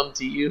 they will come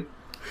to you.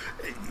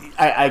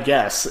 I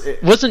guess.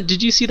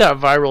 Did you see that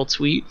viral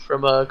tweet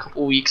from a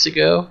couple weeks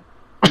ago?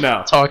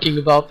 No. Talking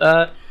about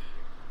that?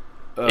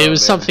 Oh, it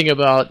was something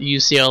about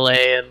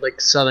UCLA and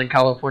like Southern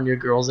California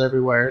girls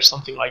everywhere or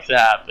something like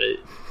that, but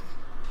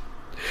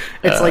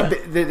it's like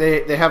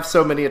they have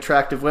so many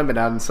attractive women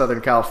out in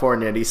Southern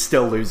California and he's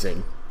still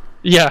losing.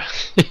 Yeah.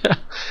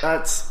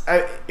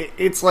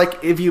 It's like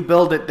if you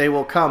build it, they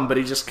will come, but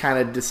he just kind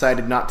of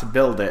decided not to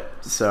build it.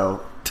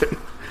 So,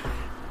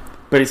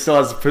 but he still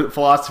has a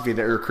philosophy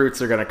that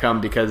recruits are going to come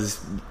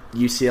because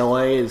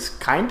UCLA is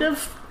kind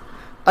of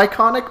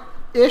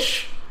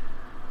iconic-ish.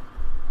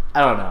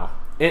 I don't know.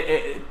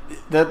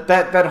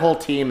 That whole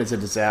team is a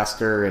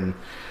disaster, and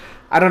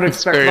I don't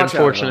expect much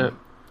out of them.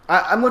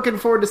 I'm looking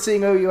forward to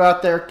seeing OU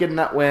out there getting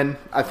that win.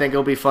 I think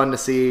it'll be fun to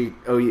see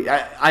OU.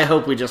 I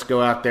hope we just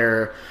go out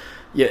there.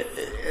 Yeah,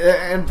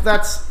 and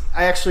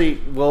I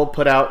actually will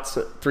put out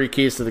 3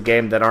 keys to the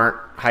game that aren't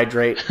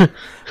hydrate,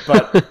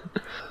 but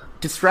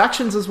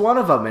distractions is one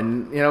of them.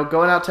 And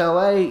going out to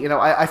LA,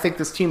 I think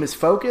this team is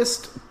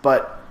focused,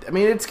 but I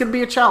mean it's going to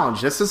be a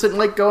challenge. This isn't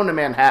like going to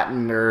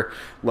Manhattan or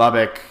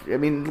Lubbock. I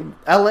mean,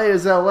 LA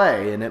is LA,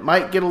 and it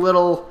might get a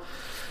little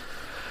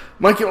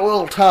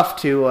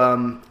tough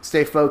to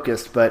stay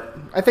focused, but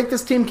I think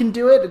this team can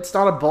do it. It's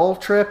not a bowl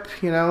trip,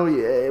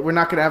 We're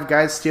not going to have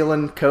guys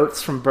stealing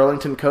coats from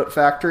Burlington Coat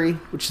Factory,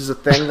 which is a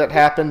thing that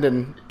happened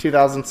in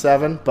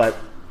 2007. But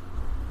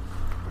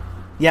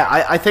yeah,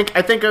 I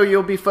think OU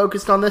will be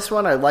focused on this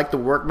one. I like the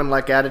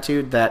workmanlike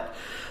attitude that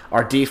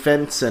our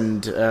defense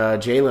and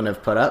Jalen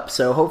have put up.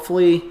 So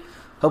hopefully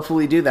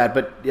do that.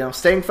 But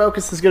staying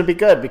focused is going to be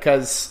good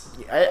because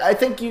I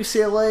think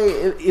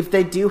UCLA, if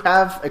they do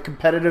have a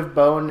competitive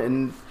bone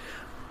in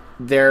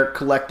their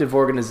collective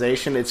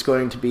organization, it's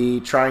going to be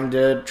trying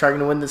to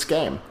win this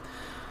game.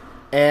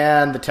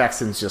 And the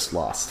Texans just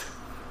lost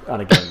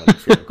on a game-winning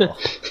field goal.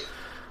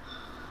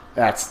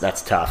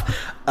 That's tough.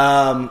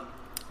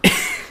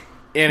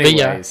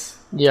 Anyways,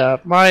 yeah.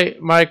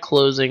 My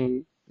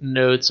closing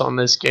notes on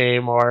this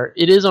game are: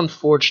 it is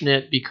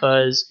unfortunate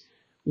because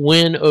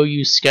when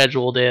OU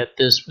scheduled it,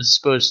 this was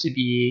supposed to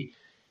be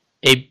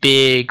a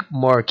big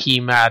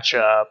marquee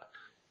matchup,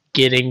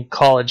 getting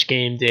College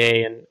Game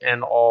Day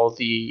and all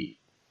the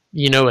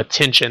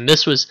attention.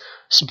 This was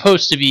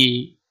supposed to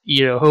be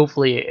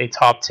hopefully a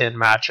top 10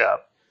 matchup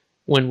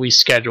when we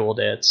scheduled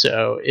it.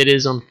 So it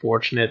is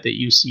unfortunate that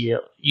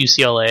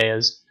UCLA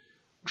has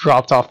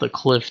dropped off the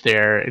cliff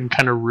there and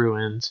kind of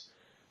ruined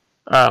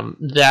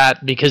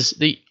that, because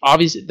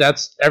obviously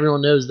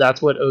everyone knows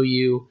that's what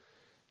OU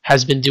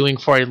has been doing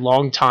for a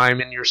long time,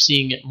 and you're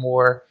seeing it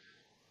more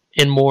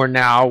and more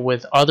now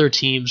with other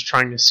teams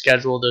trying to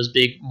schedule those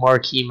big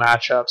marquee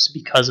matchups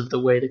because of the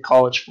way the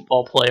college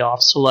football playoff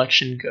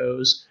selection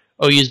goes.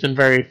 OU's been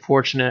very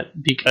fortunate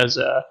because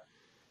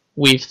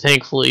we've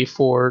thankfully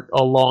for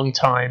a long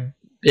time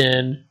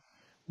been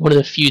one of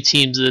the few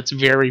teams that's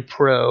very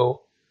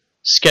pro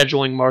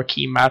scheduling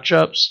marquee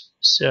matchups.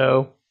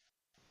 So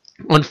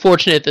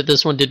unfortunate that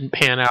this one didn't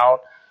pan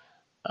out,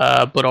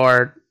 but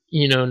our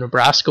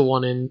Nebraska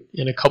one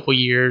in a couple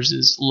years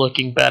is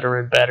looking better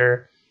and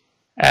better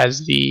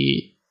as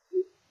the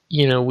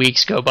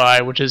weeks go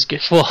by, which is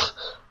good. Well,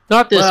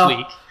 not this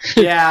week.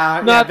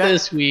 Yeah, not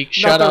this week.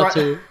 Shout out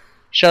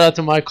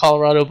to my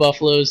Colorado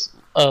Buffaloes,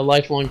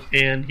 lifelong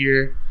fan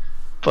here.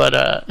 But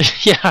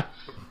yeah.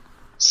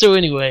 So,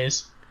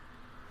 anyways.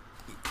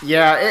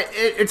 Yeah,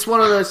 it's one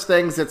of those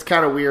things that's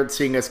kind of weird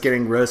seeing us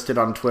getting roasted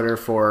on Twitter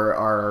for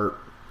our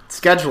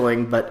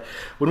scheduling. But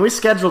when we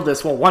scheduled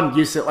this, well, like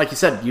you said,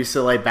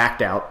 UCLA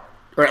backed out,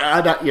 or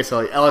not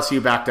UCLA,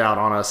 LSU backed out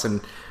on us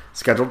and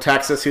scheduled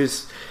Texas,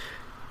 who's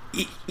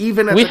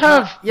even at we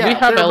have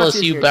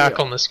LSU back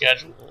deal. on the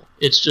schedule.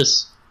 It's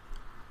just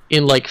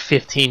in like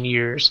 15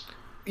 years.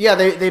 Yeah,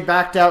 they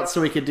backed out so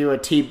we could do a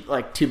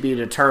to be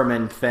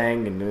determined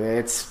thing, and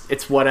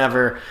it's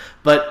whatever.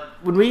 But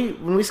when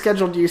we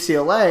scheduled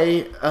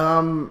UCLA,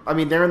 I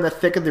mean, they're in the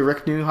thick of the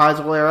Rick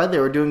Neuheisel era. They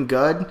were doing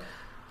good.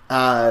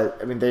 I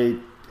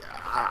mean,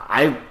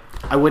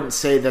 I wouldn't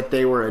say that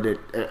they were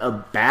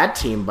a bad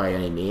team by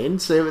any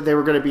means. They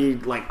were going to be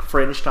like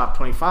fringe top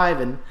 25,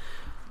 and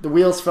the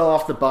wheels fell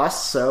off the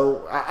bus.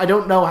 So I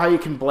don't know how you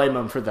can blame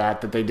them for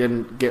that they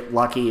didn't get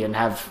lucky and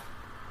have.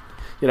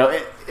 You know,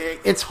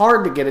 it's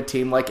hard to get a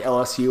team like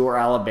LSU or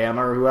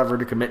Alabama or whoever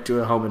to commit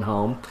to a home and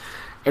home.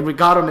 And we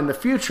got them in the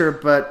future,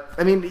 but,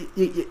 I mean,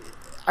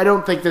 I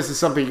don't think this is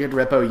something you could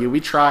rip OU.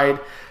 We tried.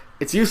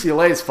 It's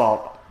UCLA's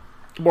fault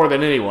more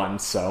than anyone,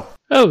 so.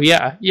 Oh,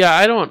 yeah. Yeah,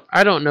 I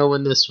don't know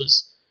when this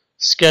was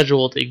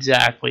scheduled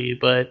exactly,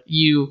 but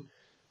you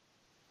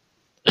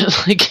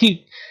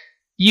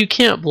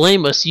can't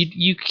blame us.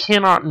 You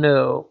cannot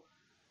know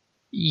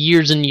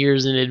years and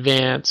years in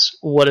advance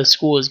what a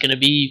school is going to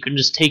be. You can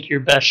just take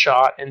your best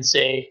shot and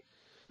say,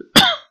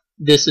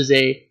 this is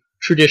a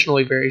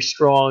traditionally very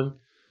strong,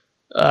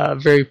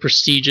 very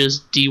prestigious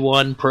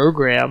D1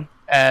 program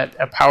at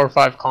a Power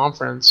 5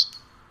 conference.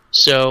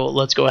 So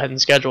let's go ahead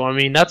and schedule. I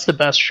mean, that's the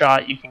best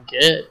shot you can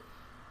get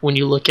when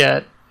you look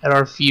at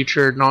our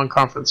future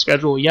non-conference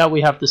schedule. Yeah,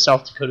 we have the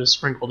South Dakota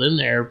sprinkled in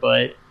there,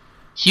 but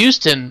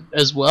Houston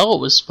as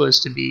well was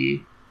supposed to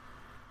be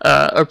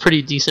a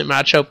pretty decent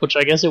matchup, which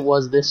I guess it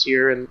was this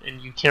year,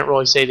 and you can't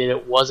really say that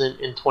it wasn't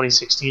in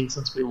 2016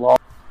 since we lost.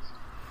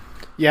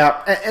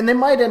 Yeah, and they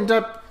might end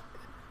up,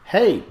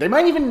 they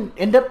might even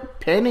end up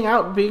panning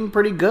out being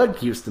pretty good,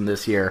 Houston,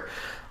 this year,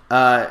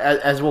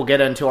 as we'll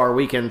get into our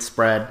weekend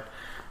spread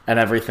and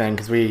everything,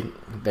 because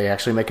they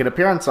actually make an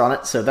appearance on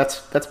it, so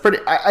that's pretty.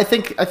 I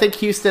think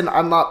Houston.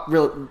 I'm not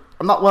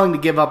willing to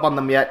give up on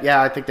them yet.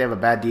 Yeah, I think they have a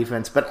bad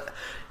defense, but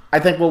I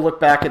think we'll look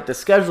back at the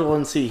schedule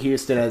and see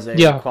Houston as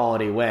a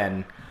quality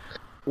win.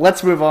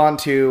 Let's move on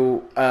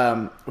to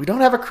we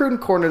don't have a Cruden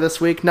Corner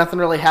this week. Nothing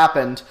really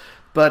happened,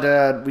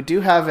 but we do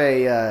have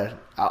a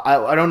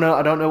I don't know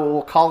what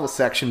we'll call this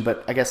section,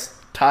 but I guess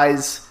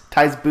Ty's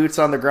boots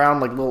on the ground,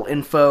 like little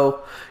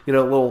info,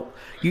 little.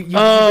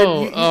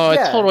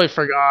 I totally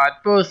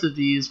forgot. Both of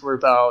these were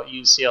about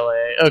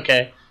UCLA.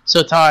 Okay,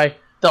 so Ty,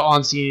 the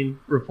on-scene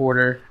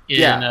reporter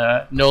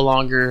no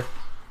longer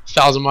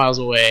 1,000 miles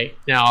away,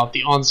 now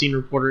the on-scene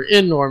reporter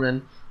in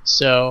Norman,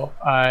 so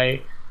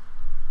I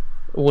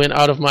went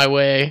out of my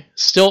way,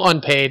 still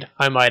unpaid,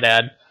 I might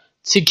add,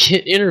 to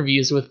get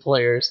interviews with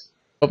players.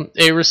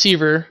 A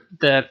receiver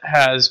that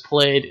has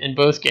played in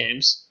both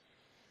games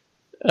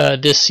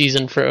this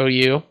season for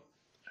OU,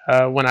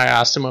 when I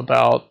asked him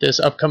about this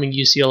upcoming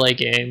UCLA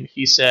game,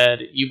 he said,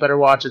 "You better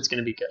watch, it's going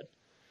to be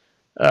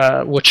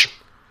good." Which,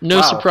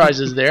 no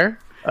surprises there.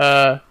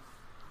 But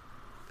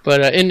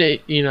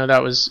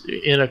that was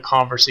in a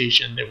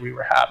conversation that we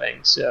were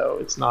having, so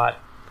it's not.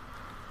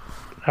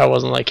 I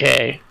wasn't like,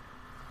 "Hey,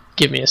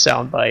 give me a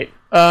sound bite."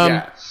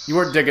 You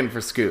weren't digging for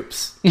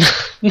scoops.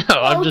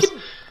 I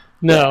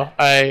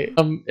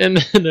and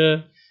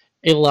then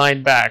a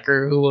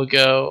linebacker who will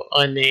go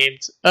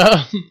unnamed.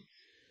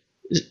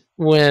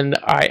 When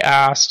I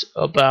asked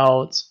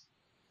about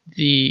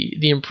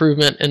the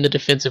improvement in the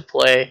defensive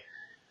play,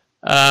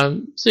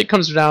 so it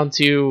comes down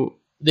to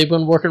they've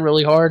been working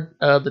really hard,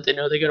 but they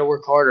know they got to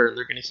work harder, and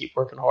they're going to keep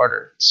working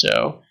harder.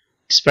 So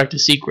expect to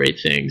see great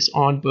things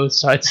on both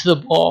sides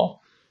of the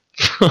ball.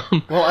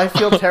 Well, I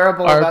feel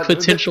terrible our about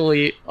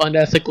potentially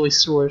unethically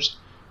sourced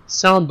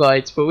sound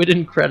bites, but we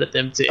didn't credit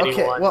them to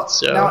anyone.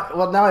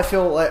 Now I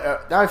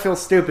feel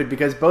stupid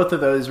because both of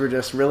those were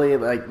just really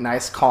like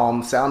nice,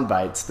 calm sound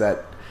bites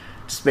that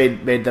just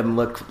made them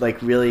look like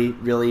really,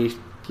 really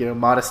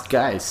modest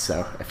guys.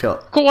 So I feel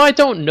cool. I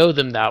don't know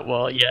them that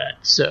well yet,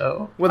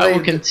 so I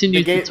will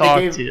continue to talk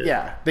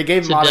to. They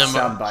gave to modest them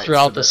sound bites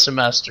throughout the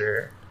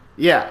semester.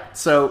 Yeah,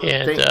 so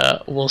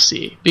we'll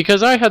see,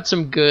 because I had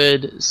some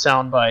good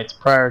sound bites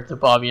prior to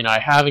Bobby and I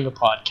having a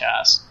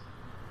podcast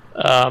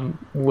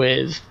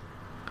with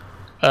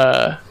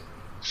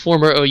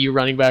former OU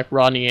running back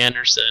Rodney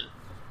Anderson.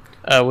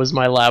 Was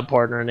my lab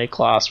partner in a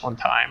class one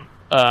time,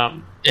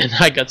 and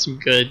I got some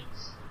good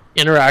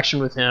interaction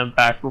with him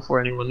back before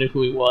anyone knew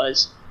who he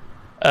was,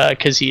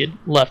 because he had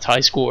left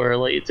high school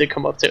early to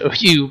come up to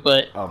OU.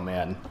 But oh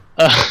man,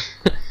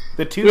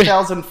 the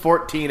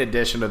 2014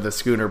 edition of the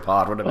Schooner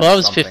Pod would have been I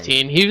was something.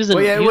 15. He was in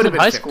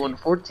high school in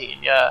 14.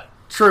 Yeah.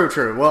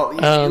 True. Well,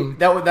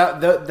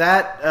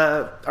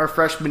 that our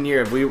freshman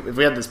year, if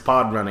we had this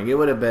pod running, it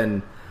would have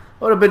been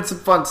some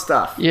fun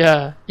stuff.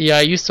 Yeah.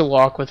 I used to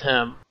walk with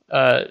him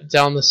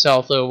down the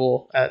South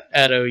Oval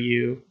at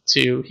OU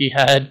too. He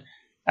had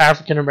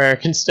African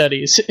American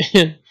Studies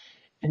in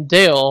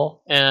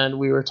Dale, and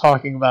we were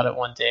talking about it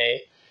one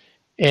day,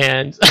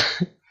 and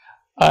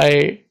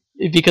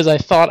because I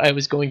thought I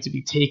was going to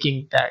be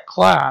taking that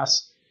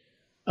class,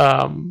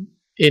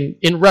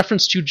 in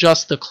reference to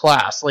just the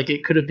class, like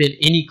it could have been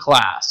any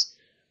class.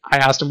 I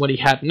asked him what he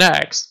had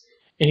next,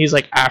 and he's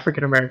like,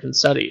 African American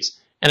Studies.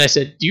 And I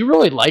said, "Do you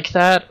really like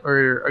that,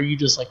 or are you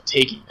just like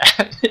taking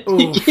that?" He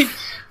Oof. gave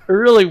a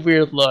really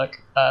weird look,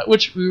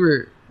 which we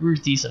were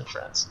decent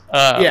friends.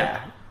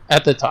 Yeah.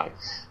 At the time.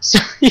 So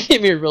he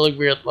gave me a really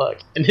weird look,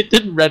 and it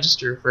didn't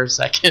register for a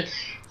second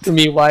for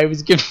me why he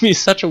was giving me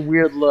such a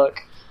weird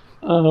look.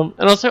 And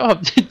I was like, "Oh,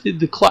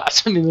 the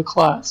class.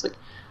 Like,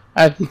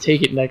 I have to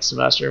take it next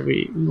semester."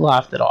 We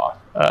laughed it off.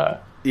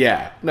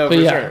 Yeah. No, But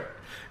for yeah. sure.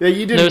 Yeah,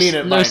 you didn't mean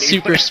it. No by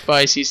super any-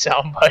 spicy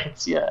sound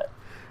bites yet.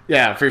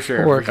 Yeah, for sure.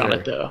 We'll work for on sure.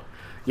 it though.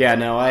 Yeah,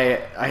 no, I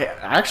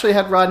actually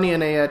had Rodney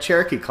in a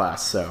Cherokee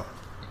class, so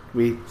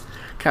we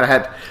kind of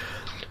had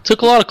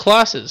Took a lot of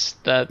classes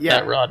that Yeah.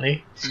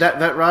 Rodney.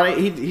 that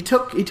Rodney. He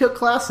took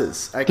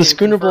classes. The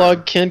Schooner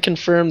blog can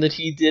confirm that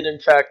he did in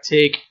fact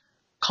take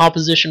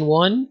Composition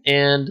 1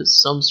 and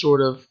some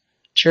sort of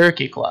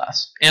Cherokee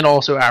class, and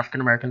also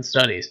African American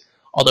Studies.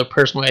 Although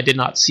personally I did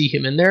not see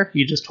him in there,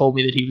 he just told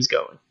me that he was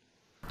going.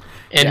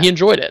 And Yeah. he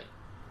enjoyed it.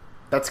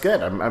 That's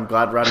good. I'm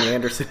glad Rodney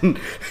Anderson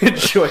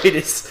enjoyed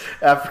his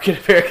African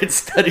American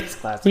Studies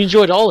class. He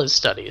enjoyed all his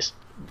studies.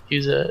 He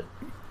was a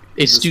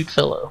astute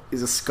fellow.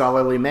 He's a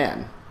scholarly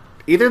man.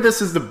 Either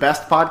this is the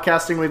best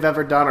podcasting we've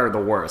ever done, or the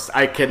worst.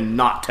 I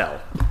cannot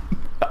tell.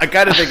 I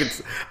kind of think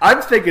it's.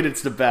 I'm thinking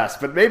it's the best,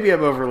 but maybe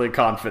I'm overly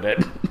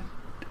confident.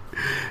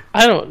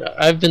 I don't know.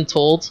 I've been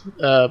told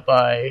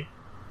by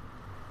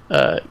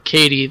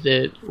Katie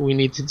that we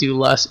need to do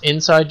less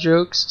inside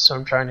jokes, so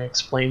I'm trying to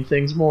explain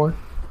things more.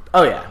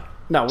 Oh yeah,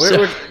 no,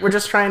 we're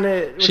just trying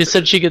to. She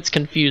said she gets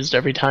confused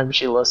every time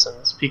she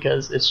listens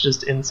because it's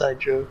just inside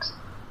jokes.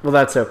 Well,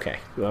 that's okay.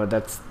 Well,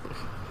 that's.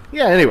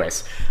 Yeah.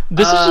 Anyways,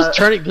 This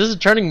is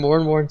turning more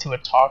and more into a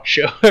talk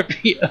show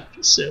every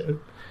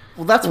episode.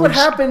 well, that's what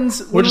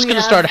happens. We're just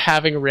gonna start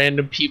having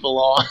random people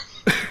on.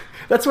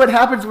 That's what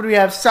happens when we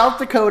have South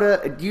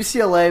Dakota and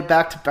UCLA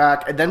back to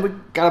back, and then we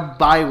got a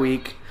bye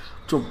week.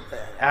 So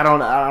I don't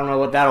know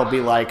what that'll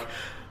be like,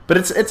 but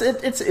it's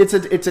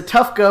a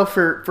tough go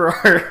for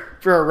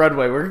our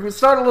runway. We're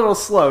starting a little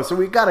slow, so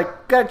we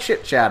gotta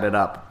chit chat it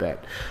up a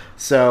bit.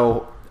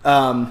 So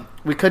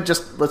we could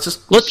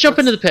let's Jump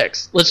into the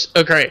picks.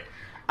 Okay.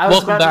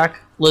 Welcome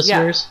back,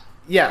 listeners. Yeah.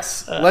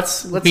 Yes,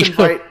 let's we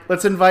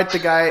invite the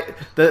guy,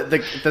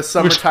 the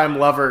summertime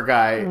lover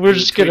guy. We're who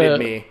just tweeted gonna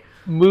me.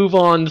 move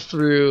on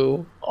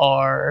through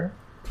our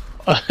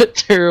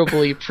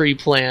terribly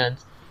pre-planned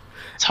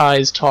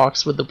ties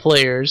talks with the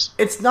players.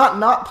 It's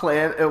not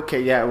planned.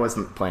 Okay, yeah, it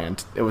wasn't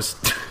planned. It was.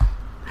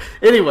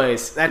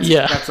 Anyways,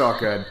 that's all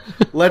good.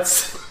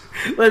 Let's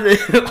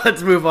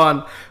move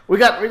on. We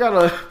got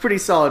a pretty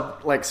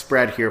solid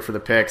spread here for the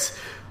picks.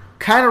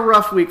 Kind of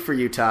rough week for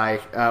you, Ty.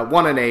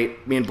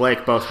 1-8. Me and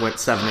Blake both went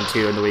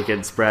 7-2 in the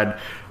weekend spread.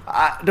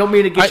 I don't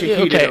mean to get you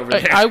heated over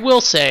there. I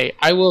will say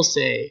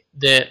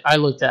that I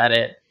looked at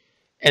it,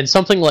 and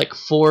something like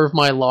 4 of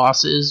my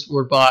losses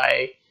were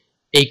by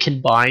a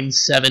combined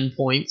 7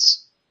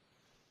 points.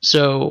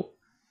 So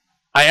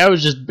I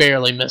was just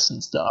barely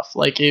missing stuff.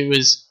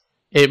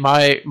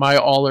 My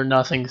all or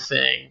nothing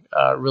thing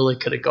really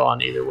could have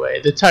gone either way.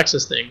 The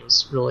Texas thing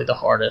was really the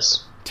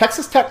hardest.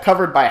 Texas Tech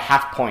covered by a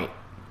half point.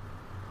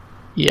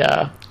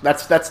 Yeah,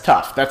 that's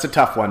tough. That's a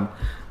tough one,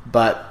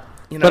 but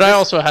I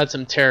also had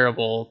some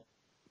terrible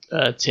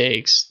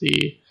takes.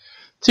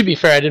 To be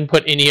fair, I didn't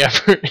put any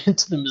effort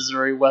into the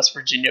Missouri West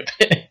Virginia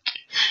pick,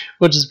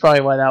 which is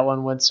probably why that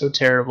one went so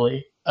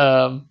terribly.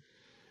 And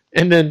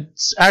then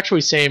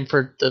actually same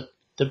for the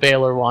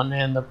Baylor one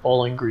and the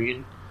Bowling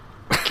Green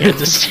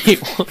Kansas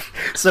State one.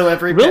 So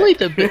really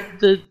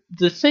the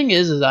thing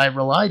is I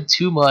relied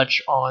too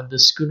much on the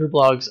Schooner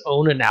blog's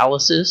own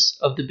analysis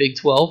of the Big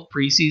 12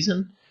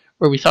 preseason,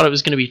 where we thought it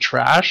was going to be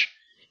trash,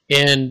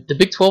 and the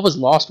Big 12 has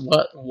lost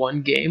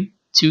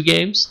 2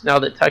 games now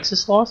that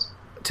Texas lost.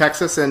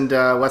 Texas and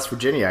West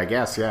Virginia, I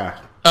guess, yeah.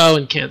 Oh,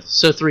 and Kansas,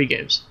 so 3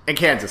 games. And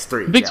Kansas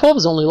 3. The Big 12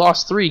 has only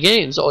lost 3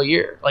 games all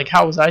year.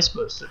 How was I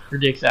supposed to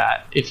predict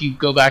that? If you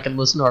go back and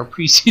listen to our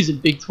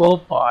preseason Big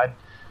 12 pod,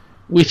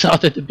 we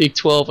thought that the Big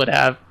 12 would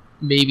have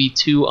maybe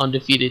 2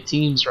 undefeated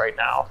teams right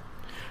now.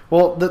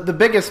 Well, the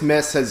biggest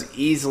miss has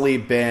easily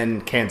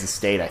been Kansas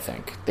State, I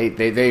think.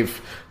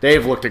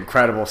 They've looked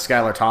incredible.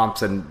 Skylar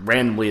Thompson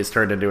randomly has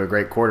turned into a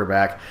great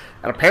quarterback.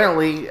 And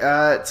apparently,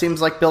 it seems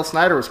like Bill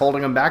Snyder was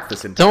holding him back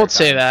this entire time. Don't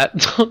say that.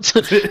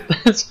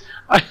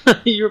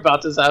 You were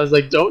about to say, I was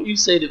like, don't you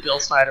say that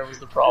Bill Snyder was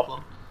the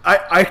problem.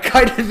 I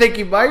kind of think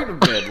he might have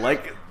been.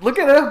 Look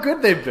at how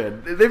good they've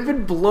been. They've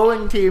been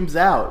blowing teams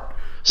out.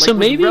 So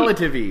maybe with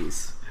relative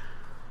ease.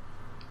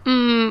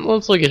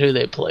 Let's look at who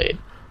they played.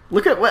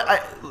 Look at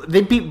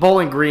they beat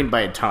Bowling Green by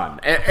a ton,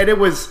 and it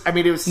was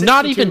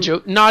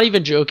 62. Not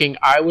even joking.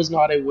 I was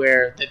not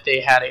aware that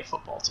they had a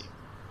football team.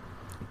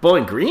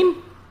 Bowling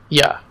Green?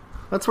 Yeah,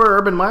 that's where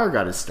Urban Meyer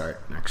got his start,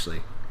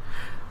 actually.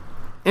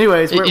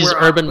 Anyways, is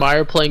Urban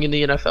Meyer playing in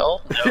the NFL?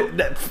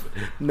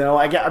 No.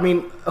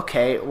 No,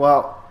 okay.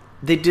 Well,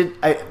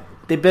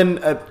 they've been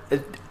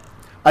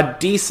a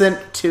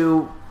decent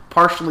to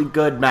partially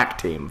good MAC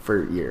team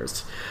for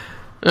years.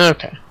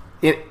 Okay.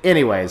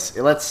 Anyways,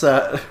 let's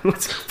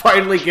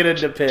finally get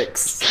into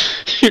picks.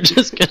 You're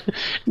just gonna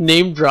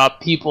name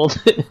drop people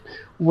that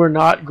were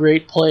not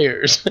great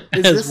players.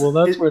 That's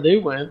where they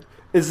went.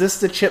 Is this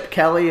the Chip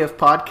Kelly of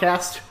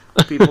podcast?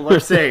 People are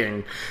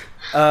saying.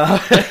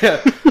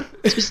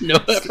 Just no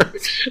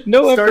effort.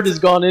 Effort has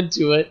gone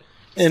into it.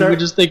 And we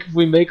just think if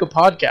we make a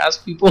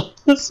podcast, people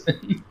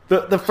listen.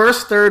 The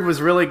first third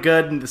was really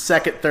good, and the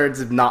second thirds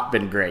have not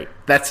been great.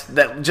 That's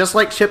just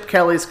like Chip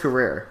Kelly's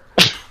career.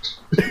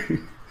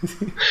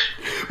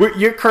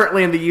 You're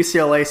currently in the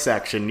UCLA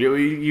section.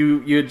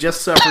 You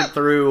just suffered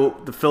through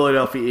the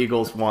Philadelphia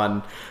Eagles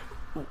one.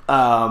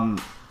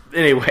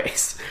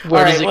 Anyways,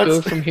 where does it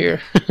go from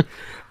here?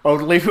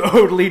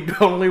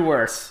 only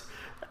worse.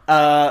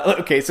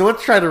 Okay, so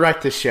let's try to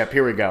right this ship.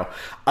 Here we go.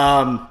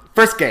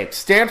 First game,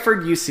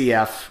 Stanford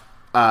UCF.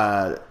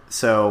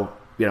 So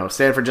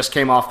Stanford just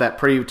came off that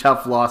pretty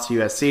tough loss to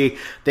USC.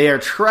 They are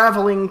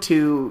traveling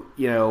to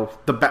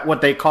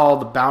what they call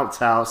the bounce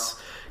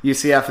house.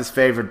 UCF is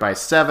favored by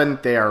 7.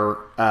 They are,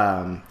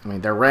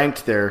 they're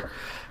ranked. They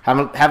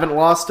haven't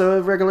lost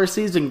a regular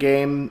season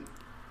game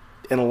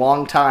in a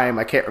long time.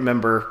 I can't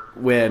remember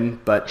when,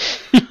 but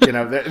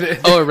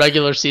a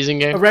regular season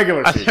game. A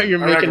regular season. I thought you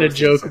were making a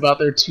joke about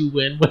their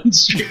 2-win win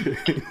streak.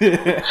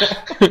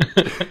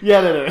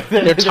 Yeah, no.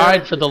 They're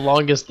tied for the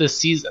longest this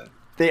season.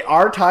 They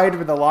are tied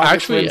for the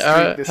longest win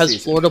streak this season.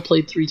 Has Florida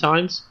played 3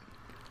 times?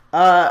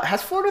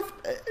 Has Florida?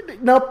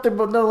 Nope. They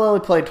only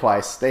played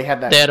twice. They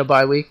had a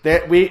bye week.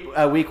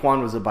 Week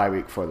 1 was a bye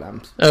week for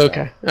them. So.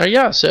 Okay.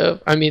 So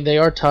they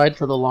are tied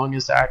for the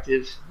longest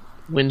active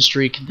win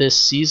streak this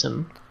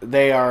season.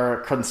 They are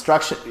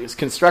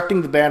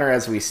constructing the banner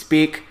as we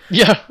speak.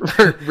 Yeah,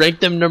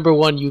 rank them number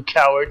 1, you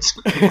cowards.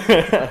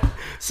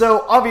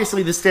 So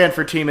obviously the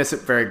Stanford team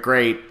isn't very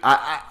great.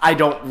 I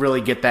don't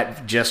really get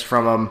that gist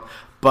from them,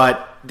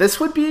 but this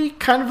would be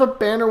kind of a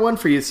banner one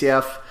for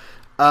UCF.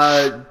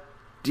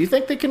 Do you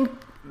think they can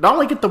not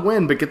only get the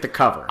win but get the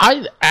cover?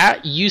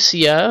 At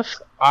UCF,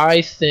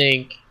 I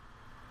think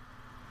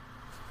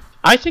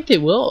they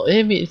will.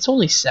 I mean, it's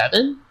only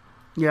 7.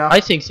 Yeah, I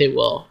think they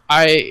will.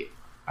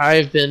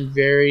 I've been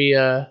very.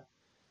 I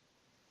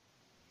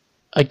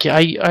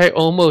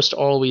almost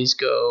always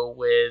go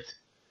with.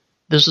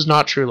 This was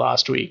not true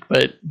last week,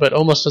 but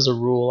almost as a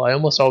rule, I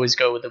almost always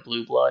go with the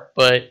blue blood.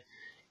 But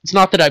it's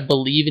not that I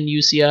believe in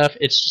UCF.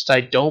 It's just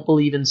I don't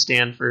believe in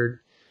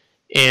Stanford,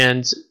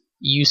 and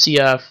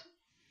UCF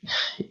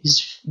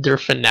they're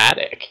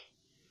fanatic.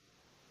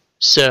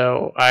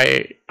 So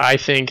I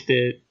think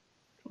that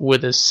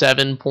with a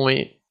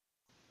 7-point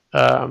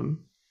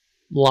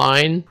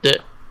line that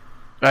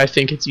I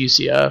think it's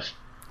UCF.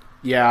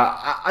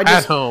 Yeah, I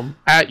just, at home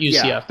at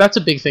UCF. Yeah. That's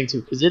a big thing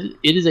too because it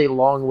is a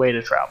long way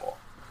to travel,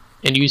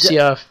 and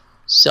UCF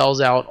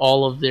sells out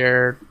all of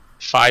their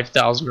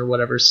 5,000 or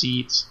whatever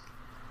seats.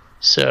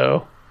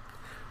 So,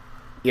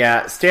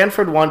 yeah,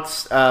 Stanford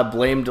once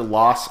blamed a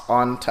loss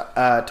on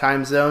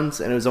time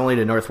zones, and it was only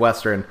to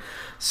Northwestern.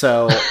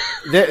 So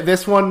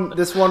this one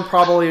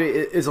probably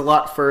is a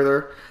lot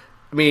further.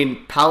 I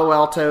mean, Palo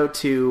Alto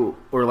to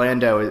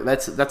Orlando,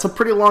 that's a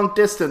pretty long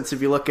distance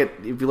if you look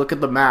at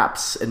the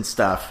maps and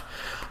stuff.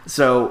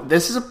 So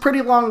this is a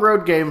pretty long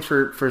road game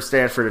for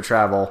Stanford to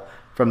travel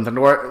from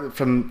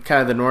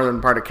kind of the northern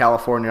part of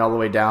California all the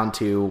way down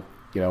to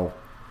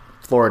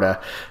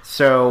Florida.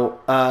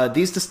 So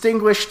these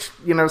distinguished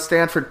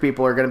Stanford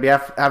people are going to be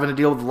having to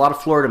deal with a lot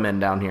of Florida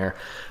men down here,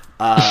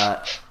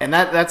 and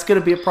that's going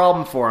to be a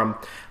problem for them.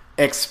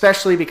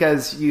 Especially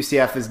because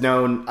UCF is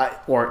known,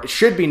 or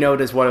should be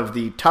known, as one of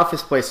the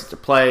toughest places to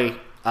play,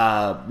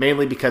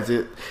 mainly because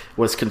it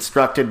was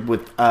constructed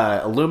with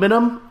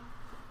aluminum,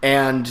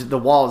 and the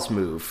walls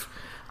move.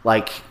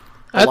 That's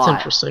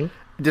interesting.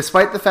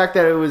 Despite the fact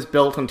that it was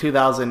built in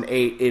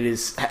 2008,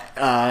 it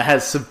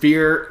has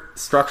severe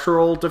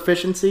structural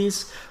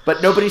deficiencies,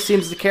 but nobody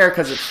seems to care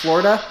because it's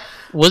Florida.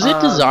 Was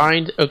it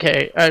designed?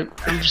 Okay, I'm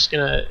just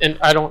gonna, and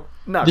I don't.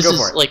 No, this go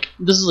is for it.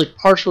 This is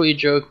partially a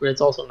joke, but it's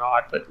also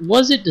not. But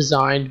was it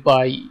designed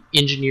by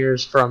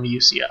engineers from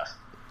UCF?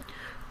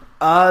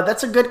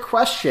 That's a good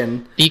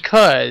question.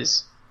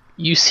 Because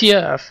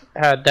UCF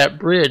had that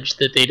bridge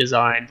that they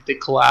designed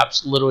that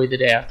collapsed literally the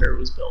day after it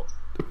was built.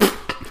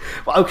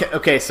 Well,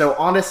 okay. So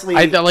honestly,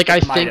 I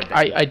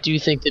do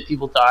think that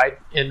people died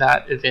in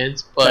that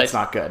event, but that's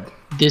not good.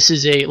 This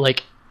is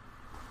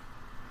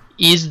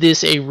is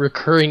this a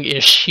recurring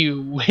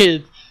issue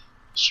with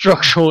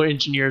structural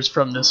engineers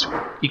from this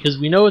school? Because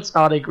we know it's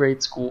not a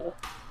great school.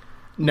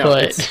 No,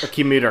 but it's a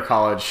commuter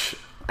college,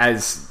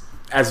 as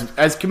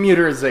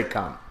commuter as they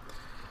come.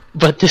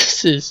 But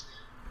this is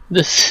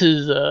that's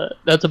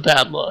a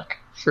bad look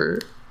for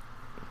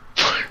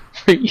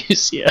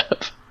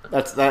UCF.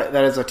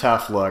 That is a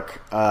tough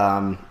look.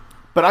 But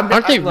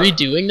aren't they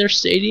redoing their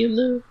stadium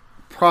though?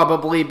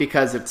 Probably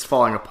because it's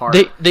falling apart.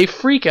 They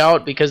freak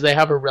out because they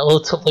have a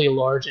relatively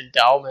large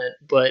endowment,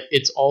 but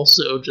it's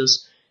also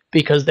just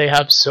because they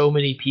have so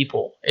many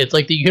people. It's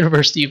like the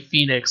University of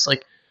Phoenix.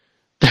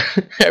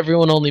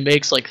 Everyone only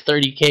makes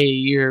 $30K a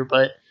year,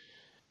 but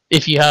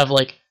if you have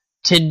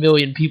 10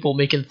 million people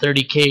making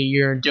 $30K a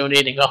year and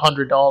donating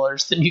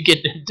 $100 than you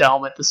get an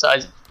endowment the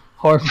size of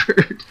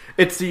Harvard.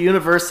 It's the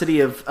University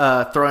of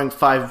throwing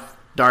 5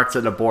 darts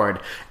at a board.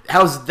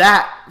 How's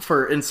that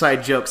for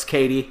inside jokes,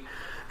 Katie?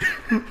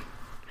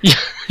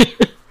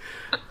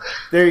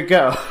 There you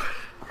go.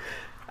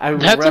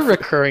 That's a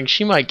recurring.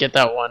 She might get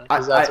that one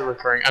because that's a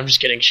recurring. I'm just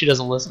kidding. She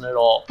doesn't listen at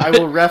all. I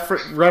will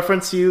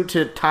reference you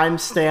to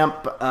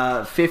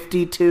timestamp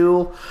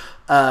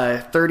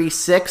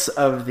 5236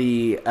 of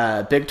the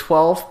Big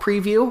 12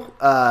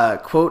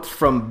 preview. Quote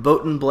from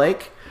Boaton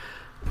Blake.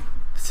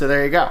 So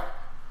there you go.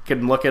 You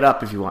can look it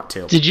up if you want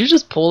to. Did you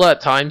just pull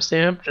that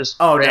timestamp?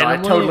 Randomly, no, I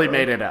totally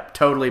made it up.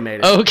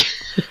 Okay.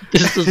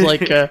 This is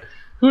like,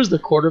 who's the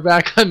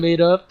quarterback I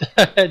made up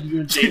that had you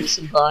and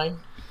Jameson buying?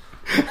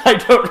 I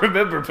don't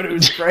remember, but it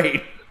was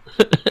great.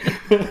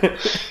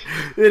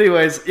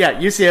 Anyways, yeah,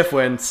 UCF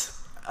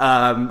wins.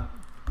 I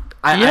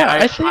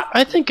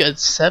think a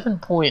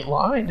 7-point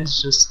line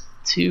is just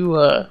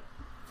too.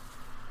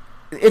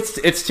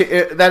 It's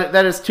too,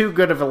 that is too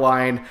good of a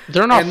line.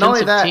 They're an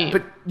offensive team,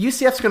 but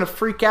UCF's going to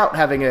freak out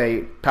having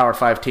a Power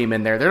 5 team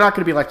in there. They're not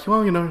going to be like,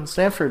 well,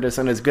 Stanford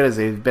isn't as good as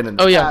they've been in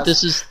the past.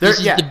 This is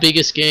the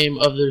biggest game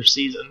of their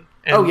season.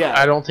 And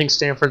I don't think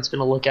Stanford's going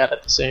to look at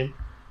it the same.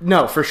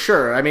 No, for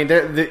sure. I mean,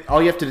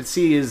 all you have to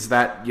see is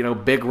that,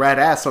 big red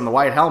S on the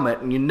white helmet,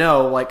 and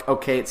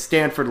okay, it's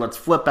Stanford, let's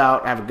flip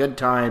out, have a good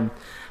time.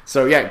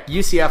 So, yeah,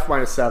 UCF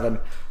 -7.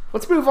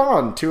 Let's move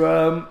on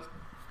to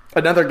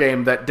another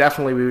game that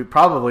definitely we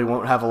probably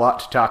won't have a lot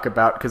to talk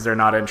about because they're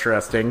not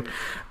interesting,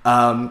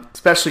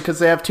 especially because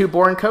they have 2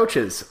 boring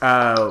coaches,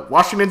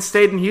 Washington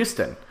State and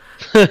Houston.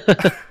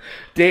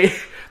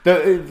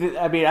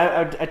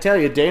 I tell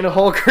you, Dana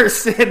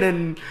Holgorsen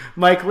and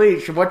Mike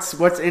Leach,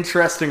 what's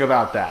interesting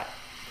about that?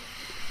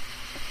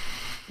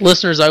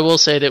 Listeners, I will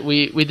say that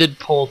we did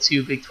pull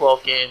 2 Big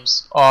 12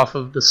 games off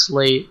of the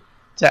slate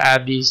to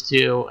add these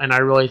 2, and I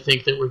really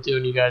think that we're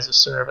doing you guys a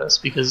service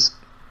because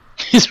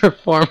these are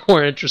far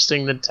more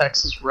interesting than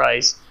Texas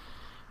Rice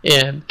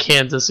and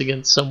Kansas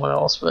against someone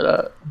else.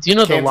 But do you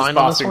know the line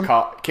on this one?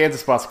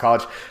 Kansas Boston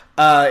College.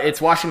 It's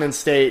Washington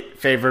State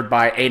favored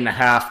by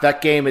 8.5.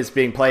 That game is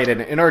being played in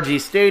NRG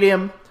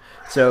Stadium,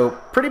 so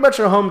pretty much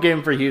a home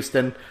game for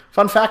Houston.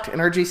 Fun fact: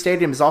 NRG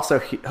Stadium is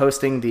also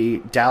hosting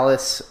the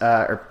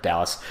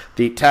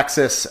the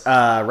Texas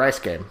Rice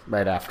game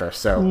right after.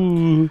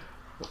 So,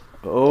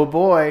 oh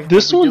boy,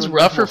 this one's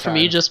rougher for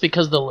me just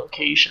because of the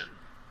location.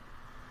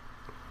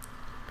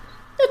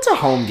 It's a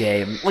home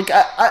game.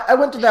 I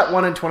went to that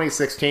one in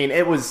 2016.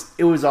 It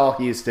was all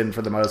Houston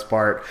for the most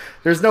part.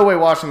 There's no way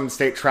Washington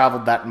State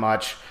traveled that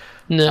much.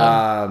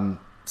 No.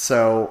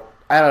 So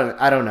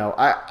I don't know.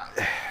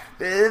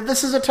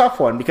 This is a tough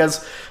one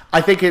because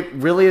I think it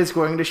really is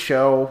going to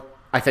show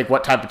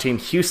what type of team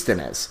Houston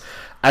is.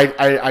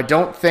 I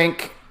don't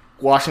think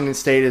Washington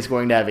State is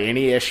going to have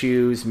any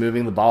issues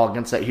moving the ball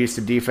against that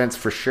Houston defense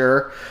for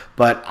sure.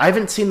 But I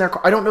haven't seen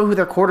I don't know who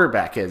their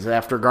quarterback is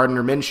after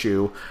Gardner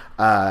Minshew,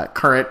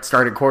 current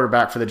starting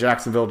quarterback for the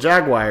Jacksonville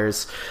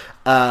Jaguars,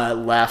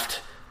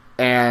 left.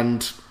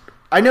 And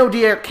I know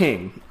De'Aaron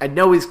King. I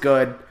know he's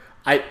good.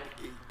 I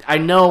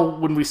know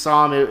when we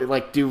saw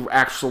him do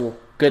actual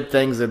good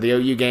things in the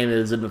OU game, it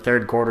was in the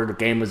third quarter, the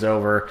game was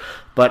over.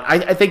 But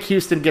I think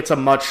Houston gets a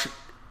much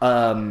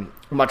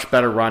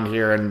better run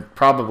here and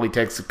probably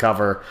takes the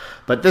cover.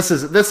 But this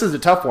is a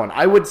tough one.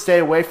 I would stay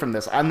away from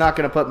this. I'm not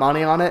going to put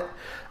money on it.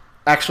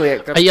 Actually,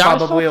 that's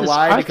probably a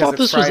lie because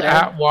it's Friday. I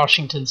thought this was at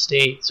Washington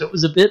State, so it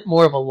was a bit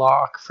more of a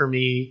lock for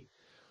me.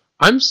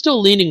 I'm still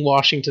leaning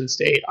Washington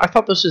State. I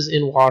thought this was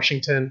in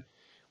Washington,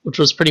 which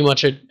was pretty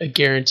much a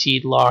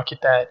guaranteed lock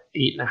at that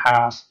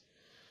 8.5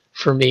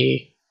 for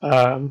me.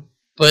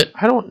 But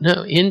I don't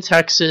know. In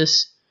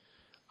Texas,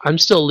 I'm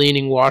still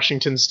leaning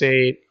Washington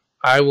State.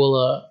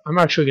 I'm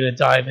actually going to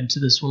dive into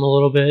this one a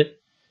little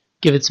bit,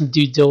 give it some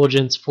due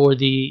diligence for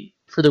the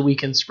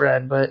weekend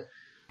spread, but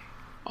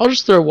I'll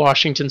just throw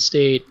Washington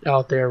State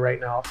out there right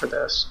now for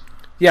this.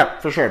 Yeah,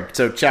 for sure.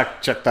 So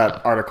check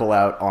that article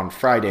out on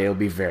Friday. It'll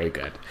be very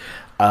good.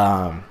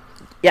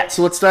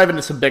 So let's dive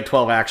into some Big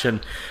 12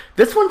 action.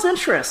 This one's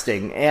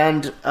interesting,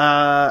 and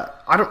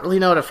I don't really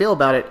know how to feel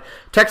about it.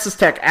 Texas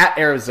Tech at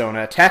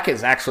Arizona. Tech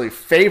is actually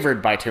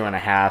favored by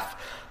 2.5.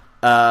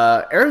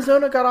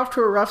 Arizona got off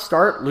to a rough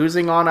start,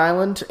 losing on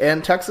island,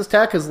 and Texas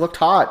Tech has looked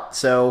hot.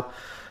 So,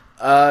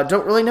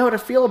 don't really know how to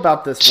feel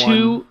about this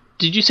one.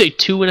 Did you say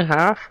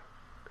 2.5?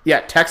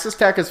 Yeah, Texas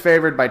Tech is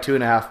favored by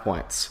 2.5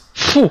 points.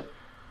 Phew.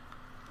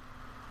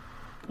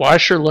 Well, I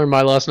sure learned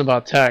my lesson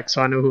about Tech,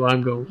 so I know who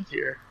I'm going with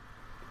here.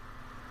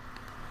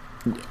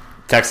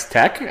 Texas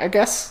Tech, I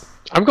guess?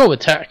 I'm going with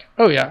Tech.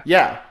 Oh, yeah.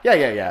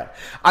 Yeah.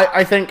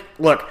 I think,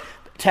 look,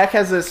 Tech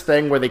has this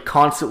thing where they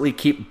constantly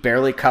keep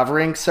barely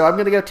covering, so I'm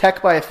going to go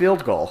Tech by a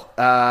field goal.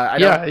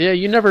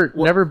 You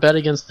never bet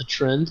against the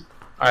trend.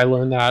 I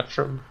learned that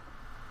from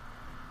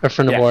a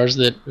friend of ours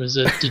that was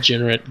a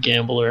degenerate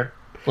gambler,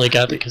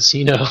 at the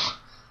casino.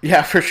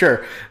 Yeah, for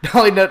sure.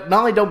 Not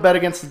only don't bet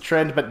against the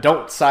trend, but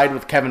don't side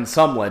with Kevin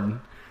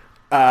Sumlin.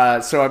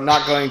 so I'm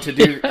not going to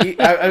do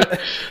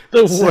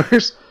The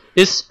worst,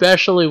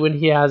 especially when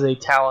he has a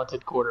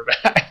talented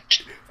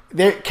quarterback.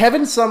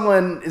 Kevin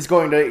Sumlin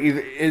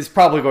is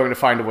probably going to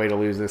find a way to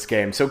lose this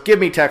game. So give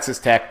me Texas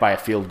Tech by a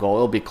field goal.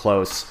 It'll be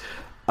close.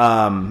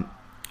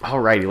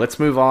 Alrighty, let's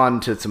move on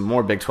to some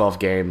more Big 12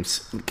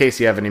 games. In case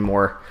you have any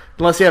more,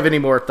 unless you have any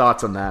more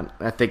thoughts on that,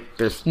 I think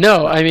there's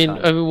no. I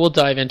mean, we'll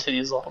dive into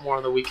these a lot more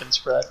on the weekend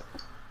spread.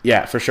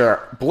 Yeah, for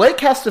sure. Blake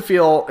has to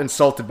feel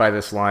insulted by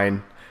this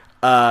line.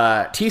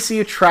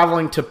 TCU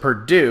traveling to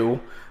Purdue.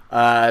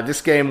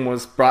 This game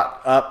was brought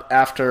up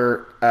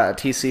after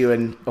TCU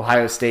and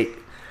Ohio State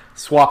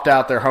swapped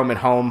out their home and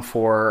home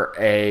for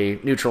a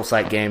neutral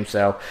site game.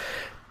 So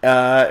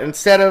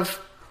instead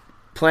of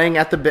playing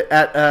at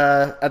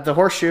the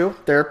Horseshoe,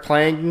 they're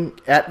playing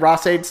at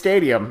Ross-Ade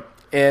Stadium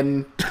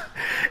in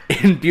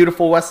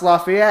beautiful West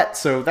Lafayette.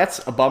 So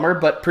that's a bummer.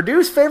 But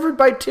Purdue's favored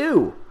by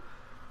 2.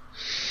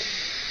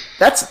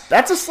 That's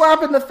a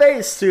slap in the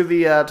face to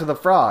the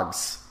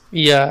Frogs.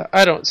 Yeah,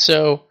 I don't.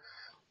 So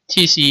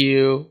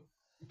TCU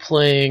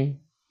playing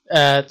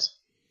at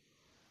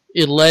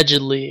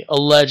allegedly,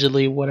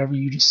 whatever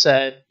you just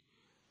said,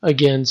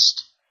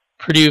 against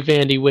Purdue,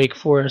 Vandy, Wake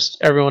Forest.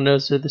 Everyone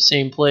knows they're the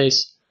same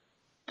place.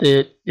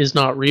 That is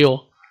not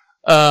real.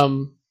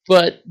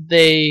 But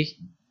they,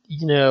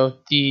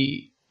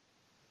 the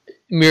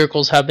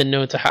miracles have been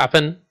known to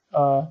happen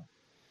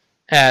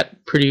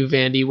at Purdue,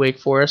 Vandy, Wake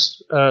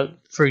Forest.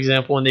 For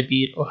example, when they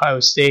beat Ohio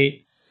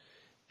State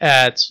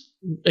at,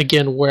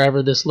 again,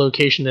 wherever this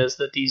location is,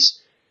 that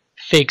these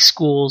fake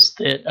schools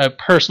that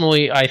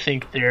personally I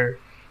think they're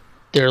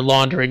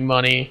laundering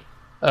money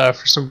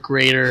for some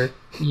greater,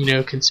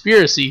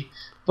 conspiracy.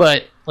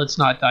 But let's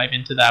not dive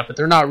into that. But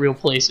they're not real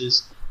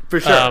places.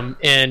 For sure.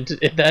 And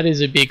that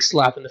is a big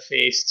slap in the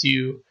face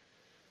to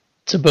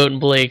Bowden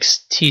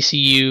Blake's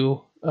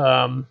TCU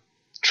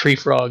Tree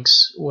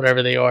Frogs,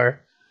 whatever they are,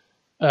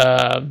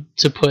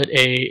 to put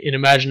an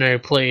imaginary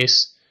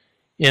place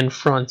in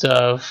front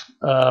of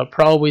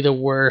probably the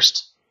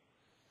worst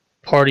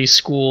party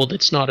school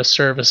that's not a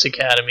service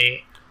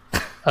academy,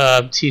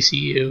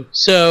 TCU.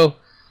 So,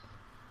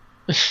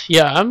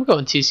 yeah, I'm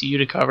going TCU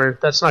to cover.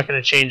 That's not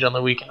going to change on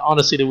the weekend.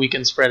 Honestly, the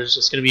weekend spread is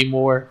just going to be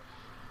more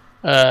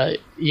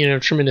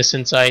tremendous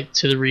insight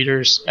to the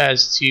readers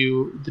as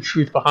to the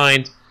truth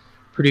behind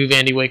Purdue,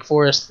 Vandy, Wake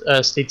Forest.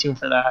 Stay tuned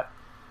for that.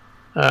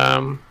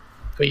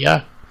 But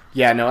yeah.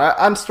 Yeah, no,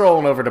 I'm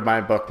strolling over to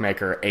my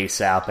bookmaker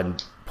ASAP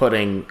and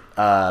putting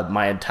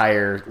my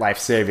entire life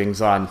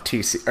savings on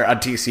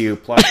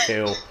TCU plus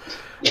 2.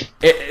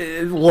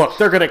 Look,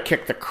 they're going to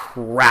kick the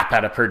crap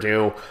out of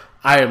Purdue.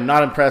 I am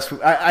not impressed.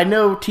 I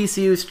know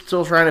TCU is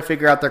still trying to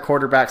figure out their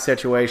quarterback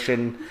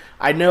situation.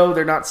 I know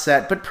they're not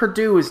set, but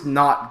Purdue is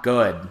not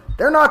good.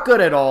 They're not good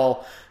at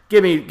all.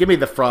 Give me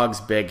the Frogs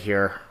big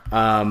here.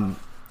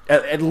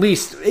 At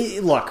least,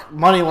 look,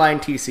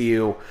 moneyline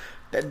TCU.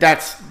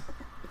 That's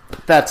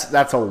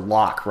a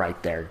lock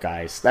right there,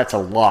 guys. That's a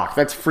lock.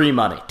 That's free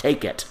money.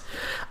 Take it.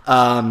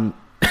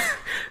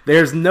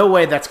 There's no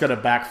way that's going to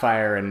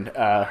backfire and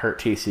hurt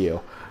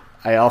TCU.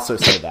 I also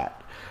say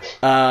that.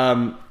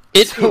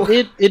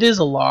 It is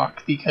a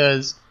lock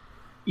because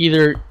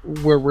either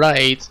we're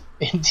right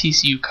and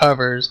TCU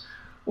covers,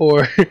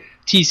 or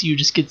TCU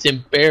just gets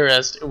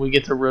embarrassed and we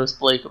get to roast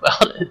Blake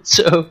about it.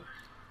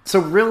 So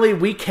really,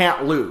 we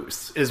can't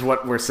lose, is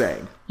what we're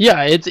saying.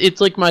 Yeah,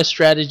 it's like my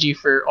strategy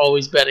for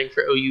always betting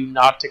for OU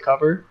not to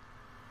cover.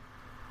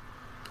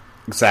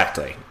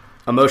 Exactly.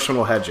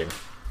 Emotional hedging.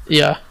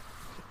 Yeah.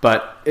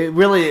 But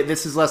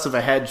this is less of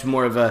a hedge,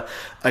 more of a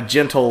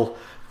gentle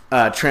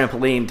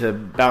trampoline to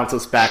bounce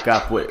us back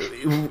up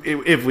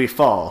if we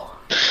fall.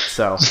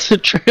 So it's a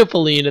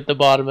trampoline at the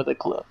bottom of the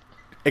cliff.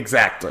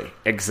 Exactly.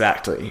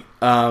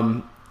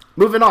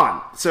 Moving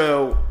on.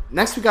 So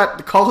next we got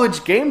the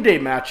college game day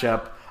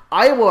matchup.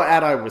 Iowa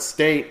at Iowa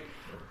State.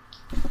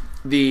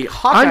 The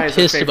Hawkeyes I'm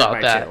pissed are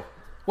about that. Two.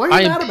 Why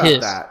are you mad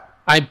about that?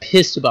 I'm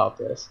pissed about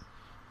this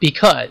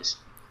because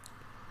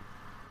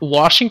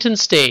Washington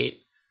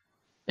State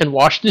and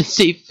Washington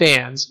State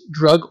fans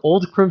drug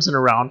Old Crimson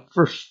around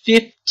for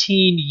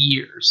 15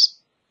 years.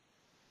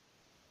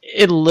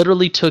 It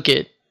literally took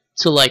it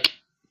to like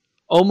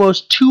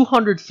almost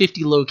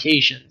 250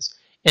 locations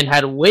and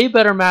had way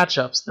better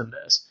matchups than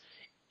this.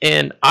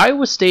 And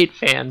Iowa State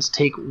fans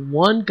take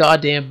one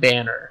goddamn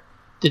banner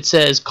that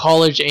says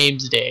College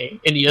Ames Day,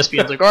 and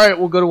ESPN's like, all right,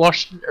 we'll go to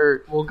Washington,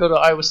 or we'll go to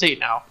Iowa State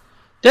now.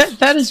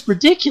 That is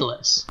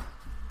ridiculous.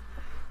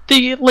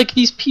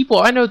 These people.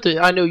 I know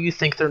you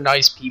think they're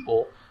nice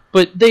people,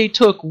 but they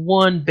took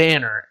one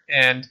banner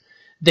and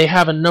they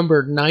have a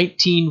number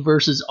 19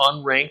 versus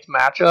unranked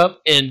matchup,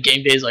 and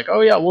game day's like,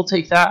 oh yeah, we'll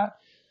take that.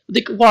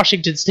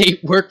 Washington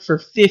State worked for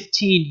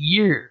 15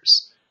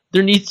 years.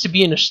 There needs to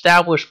be an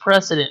established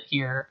precedent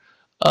here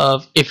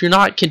of if you're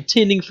not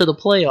contending for the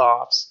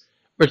playoffs,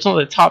 or it's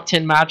not a top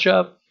 10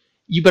 matchup,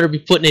 you better be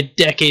putting in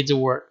decades of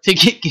work to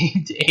get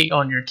game day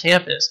on your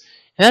campus.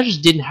 And that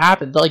just didn't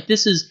happen. Like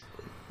this is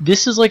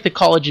like the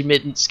college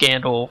admittance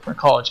scandal for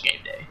college game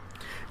day.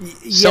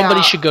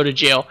 Somebody should go to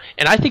jail,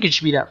 and I think it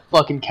should be that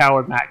fucking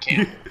coward Matt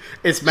Campbell.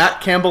 Is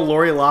Matt Campbell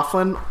Lori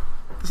Loughlin?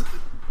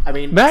 I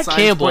mean, Matt signs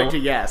Campbell, point to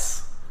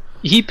yes.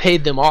 He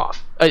paid them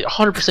off,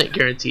 100%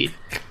 guaranteed.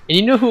 And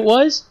you know who it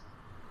was?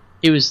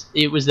 It was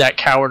that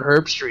coward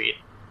Herb Street.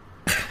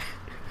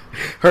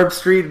 Herb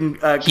Street and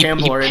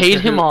Campbell. He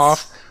paid him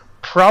off,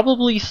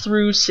 probably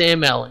through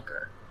Sam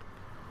Ellinger.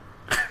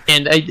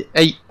 And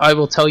I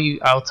will tell you,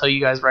 I'll tell you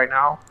guys right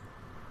now,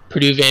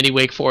 Purdue, Vandy,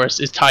 Wake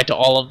Forest is tied to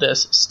all of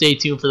this. Stay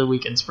tuned for the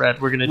weekend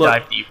spread. We're going to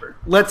dive deeper.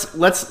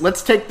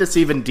 Let's take this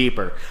even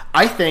deeper.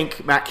 I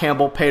think Matt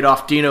Campbell paid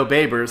off Dino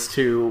Babers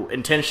to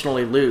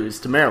intentionally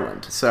lose to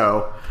Maryland.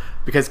 So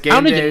because I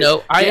don't even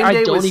know. I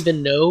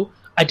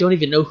don't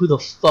even know who the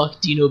fuck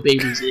Dino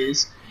Babers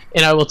is.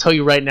 And I will tell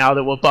you right now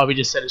that what Bobby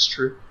just said is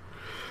true.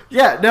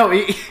 Yeah, no,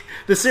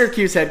 the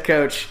Syracuse head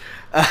coach.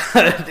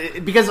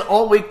 Because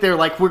all week they're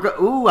like, I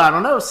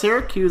don't know,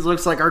 Syracuse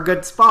looks like our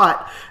good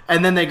spot,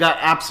 and then they got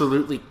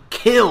absolutely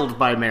killed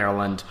by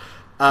Maryland.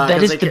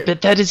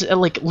 That is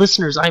like,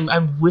 listeners,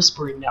 I'm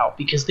whispering now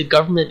because the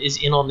government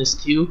is in on this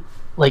too.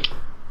 Like,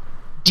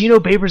 Dino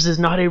Babers is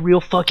not a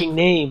real fucking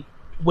name.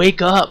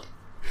 Wake up,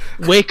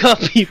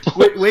 people.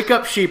 Wake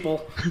up,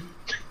 sheeple.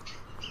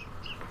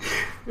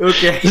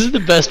 Okay, this is the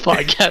best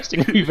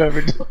podcasting we've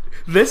ever done.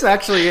 This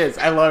actually is.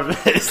 I love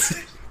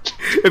this.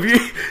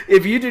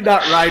 If you do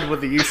not ride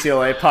with the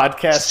UCLA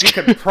podcast, you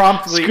can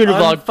promptly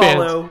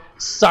unfollow.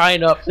 Fans,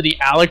 sign up for the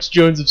Alex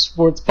Jones of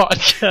Sports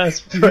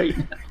podcast right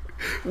now.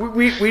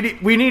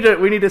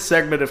 We need a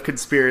segment of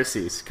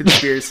conspiracy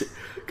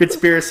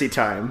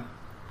time.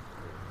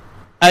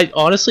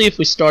 Honestly, if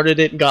we started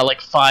it and got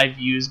like 5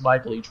 views, my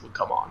bleach would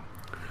come on.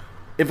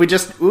 If we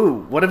just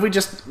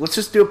let's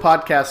just do a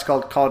podcast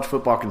called College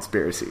Football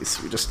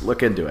Conspiracies. We just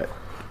look into it.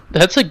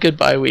 That's a good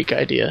bye week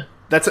idea.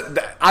 That's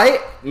our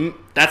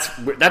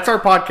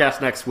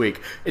podcast next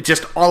week. It's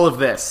just all of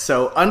this.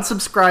 So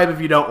unsubscribe if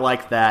you don't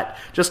like that.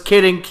 Just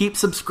kidding. Keep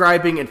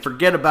subscribing and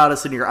forget about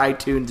us in your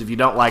iTunes if you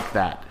don't like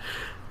that.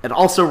 And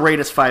also rate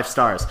us 5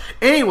 stars.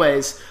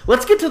 Anyways,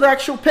 let's get to the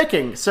actual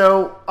picking.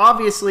 So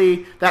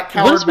obviously that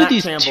coward Matt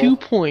these Campbell.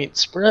 2-point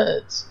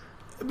spreads.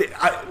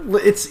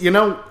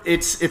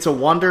 It's a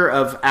wonder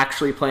of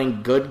actually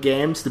playing good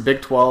games. The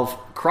Big 12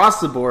 across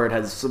the board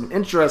has some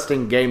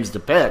interesting games to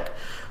pick.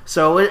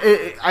 So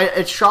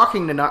it's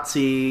shocking to not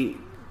see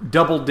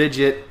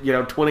double-digit,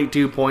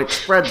 22-point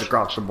spreads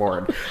across the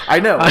board. I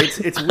know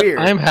it's weird.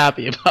 I'm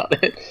happy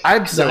about it. I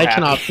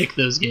cannot pick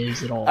those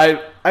games at all.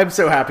 I'm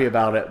so happy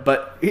about it.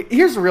 But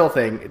here's the real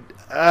thing: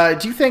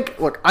 do you think?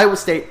 Look, Iowa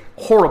State,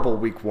 horrible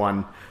week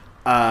 1.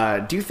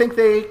 Do you think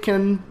they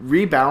can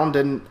rebound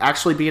and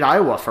actually beat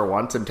Iowa for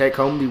once and take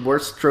home the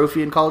worst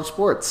trophy in college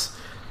sports?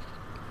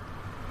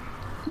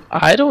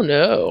 I don't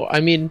know.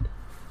 I mean,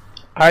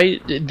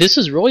 this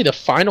is really the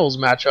finals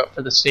matchup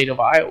for the state of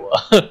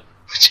Iowa,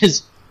 which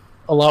is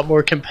a lot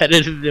more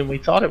competitive than we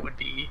thought it would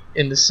be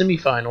in the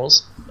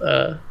semifinals,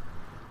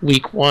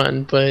 week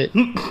 1. But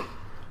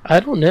I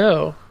don't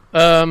know.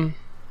 I'll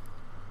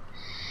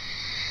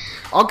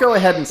go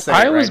ahead and say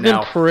Iowa's right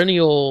now.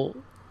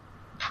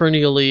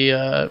 perennially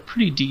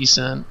pretty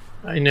decent.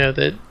 I know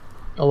that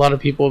a lot of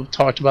people have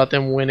talked about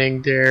them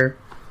winning their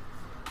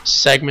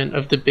segment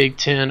of the Big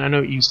Ten. I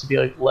know it used to be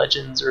like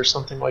Legends or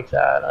something like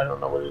that. I don't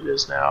know what it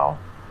is now.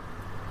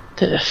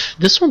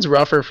 This one's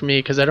rougher for me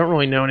because I don't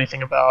really know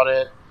anything about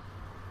it.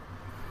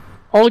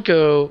 I'm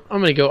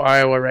going to go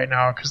Iowa right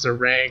now because they're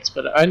ranked,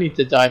 but I need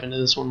to dive into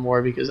this one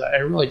more because I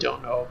really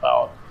don't know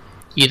about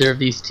either of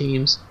these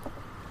teams.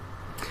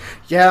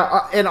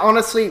 Yeah, and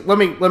honestly, let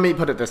me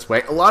put it this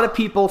way. A lot of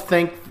people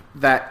think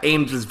that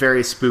Ames is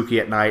very spooky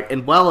at night,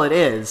 and while it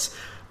is,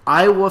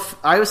 Iowa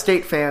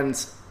State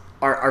fans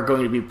are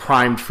going to be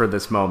primed for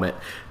this moment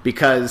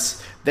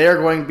because they are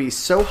going to be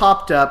so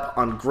hopped up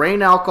on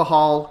grain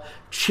alcohol,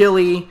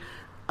 chili,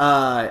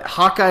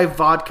 Hawkeye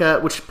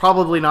vodka, which is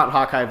probably not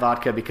Hawkeye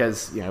vodka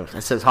because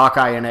it says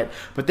Hawkeye in it,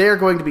 but they are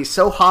going to be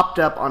so hopped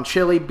up on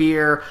chili,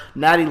 beer,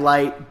 Natty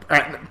Light,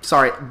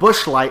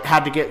 Busch Light.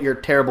 Had to get your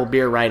terrible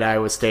beer right,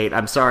 Iowa State.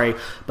 I'm sorry,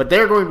 but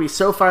they're going to be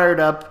so fired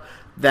up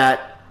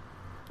that.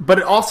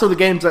 But also the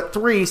game's at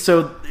 3,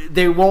 so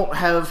they won't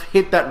have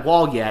hit that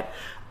wall yet.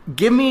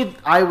 Give me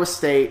Iowa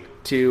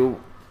State to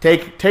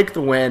take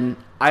the win.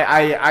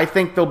 I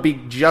think they'll be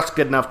just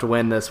good enough to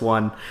win this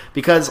one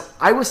because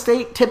Iowa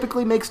State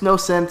typically makes no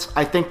sense.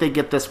 I think they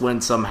get this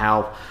win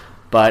somehow,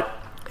 but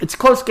it's a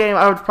close game.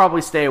 I would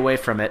probably stay away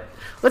from it.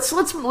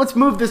 Let's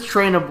move this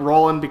train up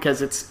rolling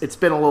because it's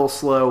been a little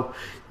slow.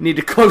 Need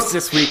to close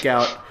this week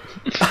out.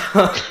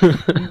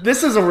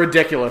 This is a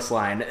ridiculous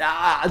line.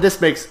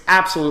 This makes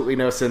absolutely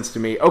no sense to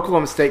me.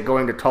 Oklahoma State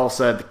going to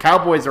Tulsa. The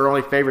Cowboys are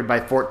only favored by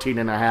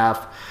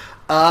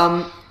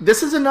 14.5.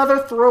 This is another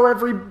throw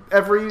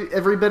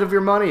every bit of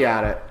your money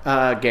at it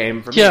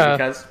game for me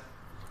because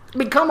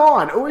come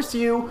on,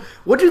 OSU.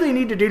 What do they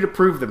need to do to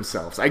prove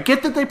themselves? I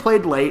get that they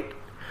played late.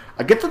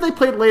 I get that they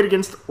played late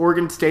against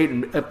Oregon State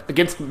and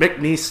against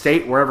McNeese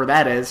State, wherever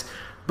that is.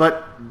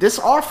 But this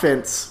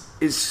offense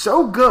is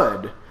so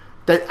good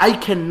that I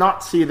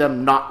cannot see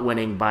them not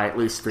winning by at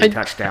least 3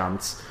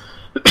 touchdowns.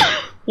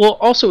 Well,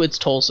 also it's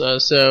Tulsa,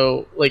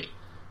 so like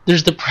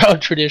there's the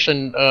proud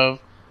tradition of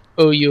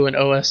OU and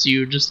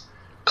OSU just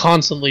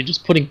constantly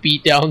just putting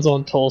beat downs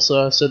on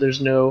Tulsa, so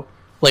there's no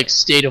like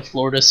state of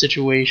Florida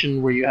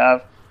situation where you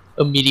have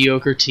a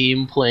mediocre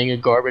team playing a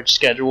garbage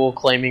schedule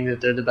claiming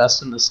that they're the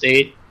best in the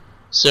state.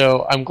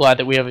 So I'm glad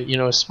that we have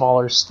a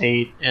smaller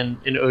state and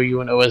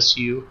OU and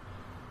OSU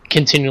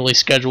continually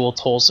schedule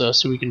Tulsa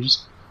so we can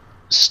just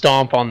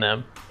stomp on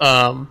them.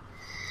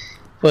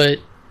 But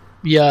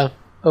yeah,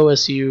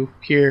 OSU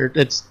here.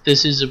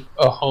 This is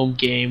a home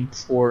game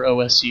for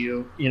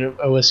OSU.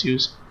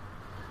 OSU's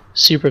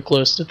super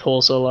close to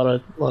Tulsa. A lot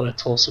of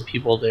Tulsa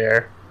people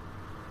there.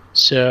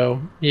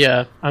 So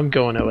yeah, I'm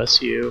going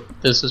OSU.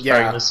 This is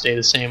probably going to stay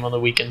the same on the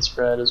weekend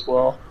spread as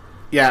well.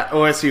 Yeah,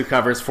 OSU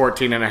covers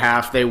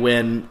 14.5. They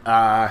win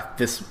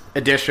this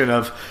edition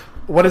of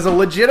what is a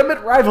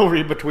legitimate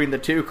rivalry between the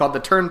two called the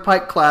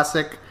Turnpike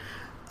Classic,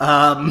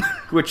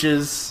 which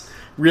is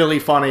really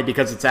funny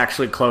because it's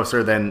actually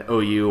closer than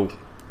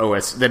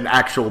than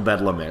actual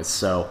Bedlam is.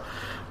 So,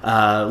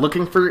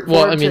 looking for.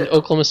 Well, I mean,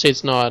 Oklahoma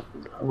State's not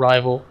a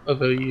rival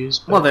of OU's.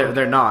 But... Well,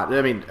 they're not.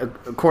 I mean,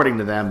 according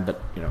to them, but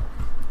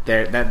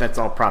that's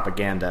all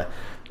propaganda.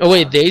 Oh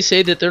wait, they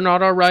say that they're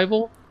not our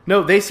rival?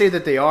 No, they say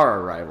that they are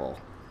our rival.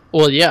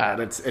 Well, yeah,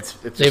 it's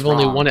they've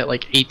only won it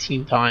like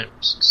 18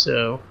 times,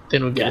 so they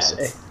don't get a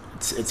say.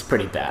 It's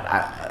pretty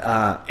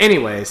bad.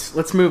 Anyways,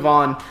 let's move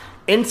on.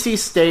 NC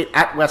State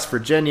at West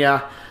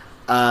Virginia.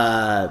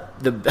 The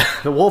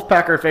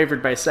Wolfpack are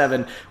favored by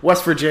 7.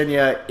 West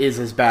Virginia is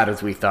as bad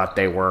as we thought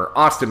they were.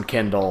 Austin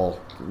Kendall,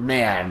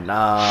 man.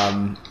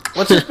 I'm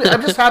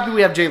just happy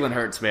we have Jalen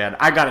Hurts, man.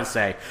 I gotta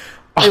say,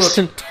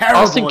 Austin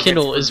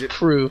Kendall is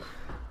proof.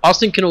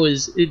 Austin Kendall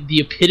is the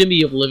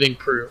epitome of living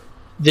proof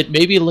that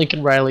maybe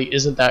Lincoln Riley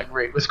isn't that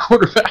great with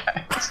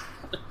quarterbacks.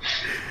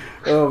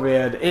 Oh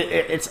man,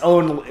 it's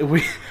own.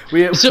 We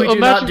do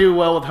not do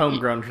well with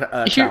homegrown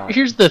talent.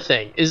 Here's the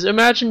thing: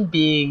 imagine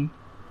being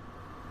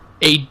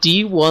a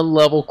D1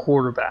 level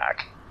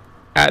quarterback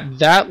at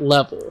that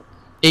level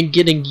and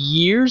getting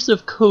years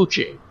of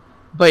coaching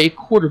by a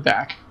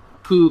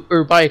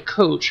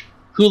coach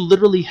who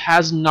literally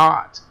has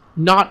not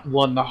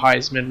won the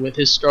Heisman with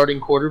his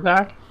starting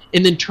quarterback,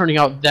 and then turning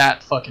out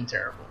that fucking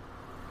terrible.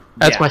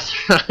 That's my.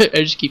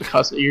 I just keep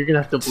cussing. You're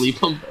gonna have to bleep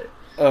him. But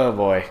oh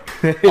boy,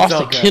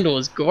 Austin Kendall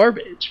is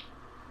garbage.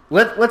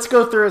 Let's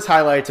go through his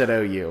highlights at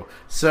OU.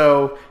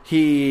 So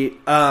he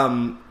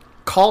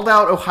called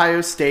out Ohio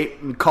State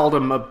and called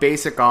them a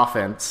basic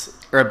offense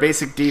or a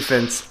basic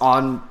defense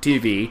on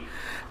TV.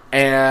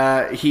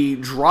 He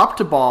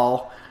dropped a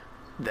ball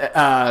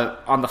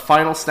on the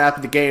final snap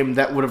of the game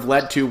that would have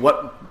led to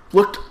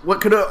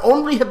what could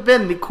only have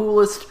been the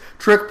coolest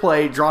trick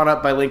play drawn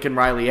up by Lincoln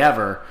Riley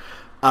ever.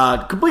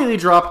 Completely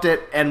dropped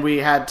it, and we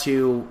had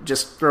to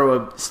just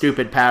throw a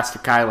stupid pass to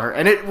Kyler,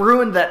 and it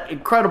ruined that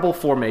incredible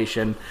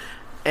formation.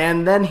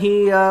 And then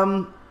he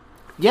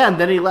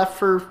left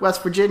for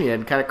West Virginia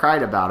and kind of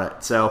cried about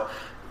it. So,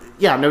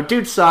 yeah, no,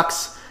 dude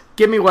sucks.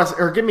 Give me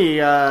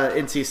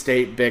NC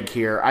State big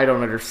here. I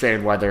don't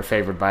understand why they're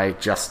favored by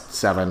just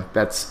 7.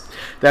 That's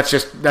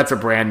a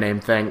brand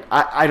name thing.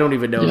 I don't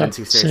even know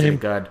NC State's any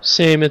good.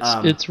 Same.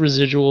 It's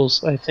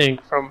residuals, I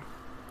think, from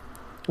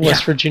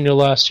West Virginia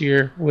last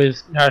year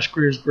with Nash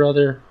Greer's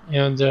brother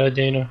and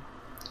Dana.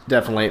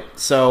 Definitely.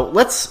 So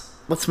let's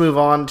move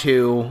on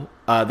to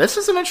this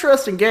is an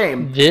interesting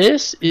game.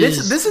 This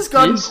has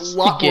gotten a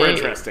lot more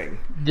interesting.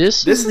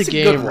 This is the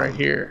game right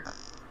here.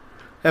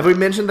 Have we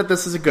mentioned that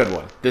this is a good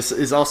one? This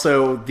is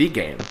also the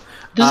game.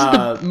 This is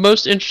the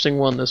most interesting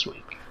one this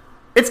week.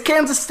 It's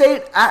Kansas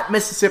State at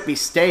Mississippi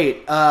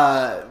State.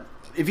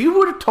 If you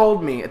would have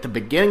told me at the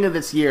beginning of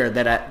this year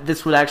that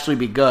this would actually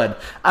be good,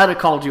 I'd have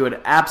called you an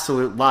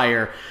absolute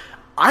liar.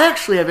 I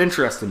actually have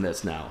interest in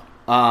this now.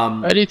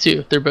 I do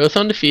too. They're both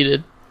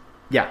undefeated.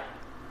 Yeah.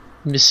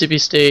 Mississippi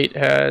State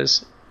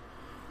has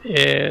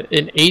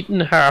an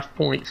 8.5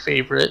 point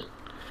favorite.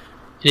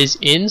 It is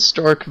in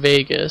Stark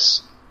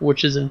Vegas,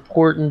 which is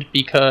important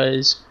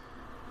because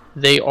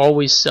they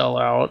always sell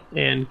out,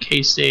 and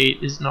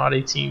K-State is not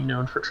a team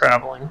known for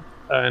traveling.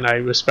 And I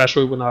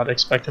especially would not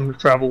expect them to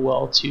travel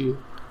well to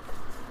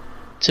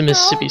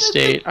Mississippi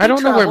State. I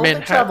don't know where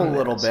Manhattan travel a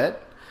little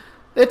bit.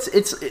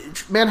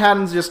 It's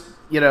Manhattan's just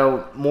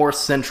more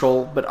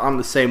central, but on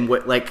the same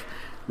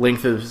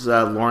length as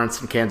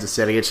Lawrence and Kansas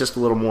City. It's just a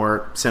little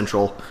more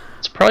central.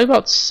 It's probably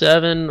about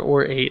 7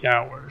 or 8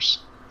 hours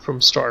from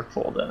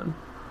Starkville then.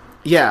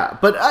 Yeah,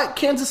 but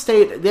Kansas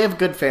State, they have a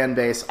good fan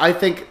base. I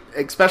think,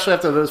 especially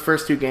after those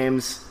first 2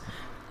 games,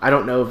 I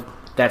don't know if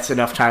that's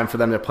enough time for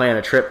them to plan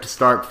a trip to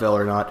Starkville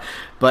or not.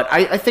 But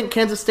I think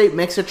Kansas State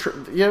makes a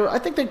I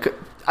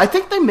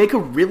think they make a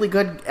really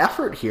good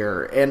effort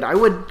here, and I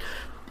would,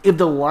 if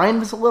the line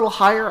was a little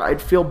higher,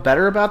 I'd feel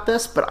better about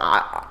this. But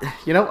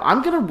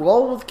I'm gonna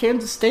roll with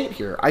Kansas State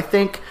here.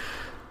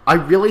 I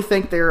really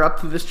think they're up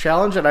to this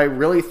challenge, and I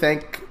really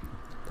think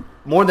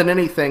more than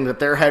anything that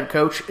their head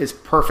coach is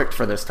perfect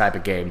for this type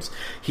of games.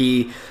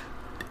 He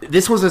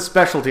this was a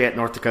specialty at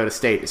North Dakota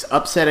State, is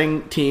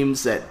upsetting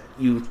teams that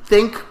you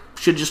think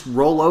should just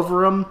roll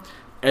over them,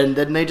 and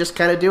then they just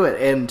kind of do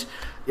it. And,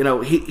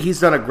 he's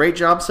done a great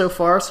job so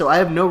far, so I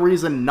have no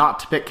reason not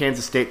to pick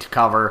Kansas State to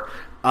cover,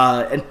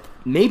 and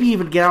maybe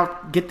even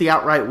get the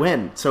outright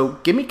win. So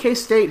give me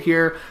K-State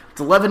here. It's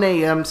 11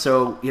 a.m.,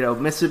 so,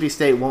 Mississippi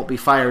State won't be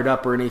fired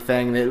up or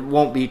anything. It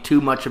won't be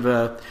too much of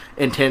a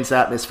intense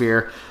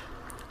atmosphere.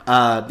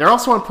 They're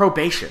also on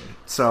probation,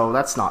 so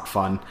that's not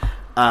fun.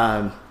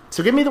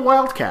 So give me the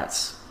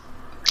Wildcats.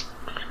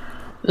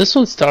 This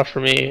one's tough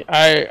for me.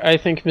 I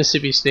think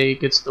Mississippi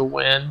State gets the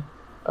win.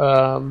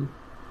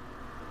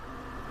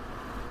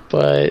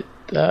 But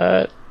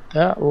that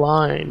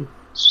line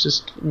is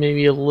just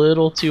maybe a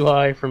little too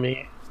high for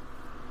me.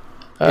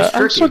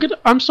 I'm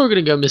still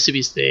gonna go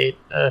Mississippi State.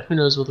 Who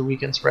knows what the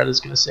weekend spread is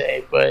gonna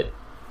say, but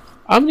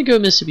I'm gonna go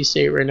Mississippi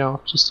State right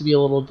now, just to be a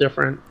little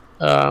different.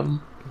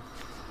 Home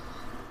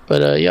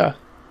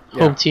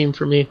team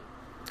for me.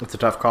 It's a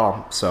tough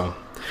call. So,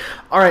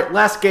 all right,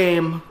 last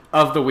game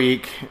of the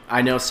week.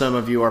 I know some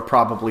of you are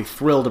probably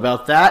thrilled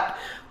about that.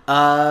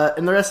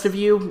 And the rest of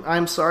you,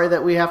 I'm sorry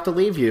that we have to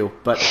leave you,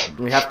 but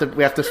we have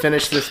to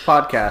finish this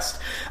podcast.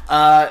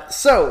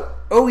 So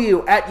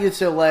OU at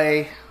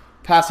UCLA,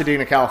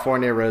 Pasadena,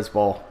 California, Rose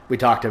Bowl. We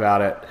talked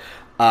about it.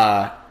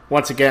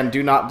 Once again,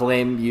 do not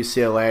blame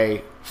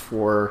UCLA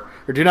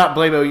do not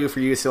blame OU for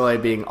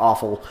UCLA being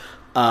awful.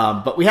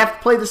 But we have to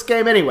play this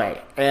game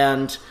anyway,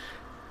 and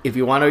if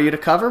you want OU to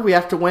cover, we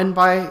have to win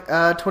by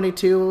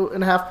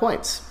 22.5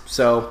 points.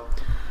 So,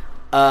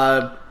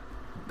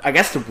 I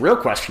guess the real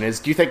question is,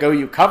 do you think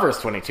OU covers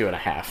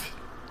 22.5?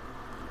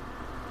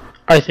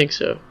 I think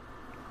so.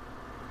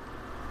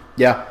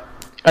 Yeah.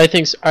 I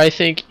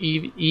think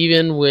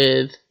even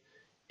with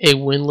a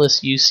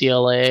winless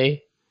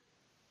UCLA,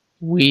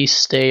 we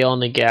stay on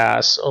the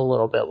gas a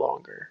little bit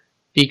longer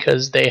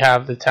because they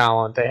have the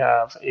talent. They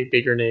have a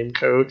bigger name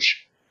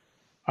coach.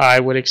 I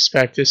would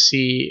expect to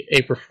see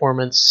a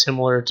performance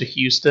similar to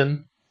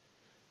Houston,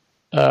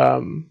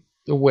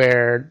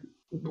 where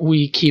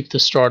we keep the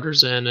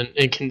starters in, and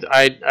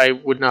I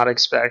would not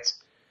expect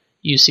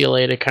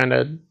UCLA to kind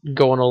of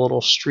go on a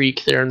little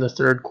streak there in the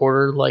third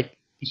quarter like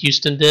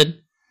Houston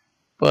did,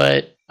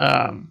 but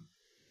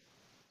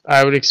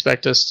I would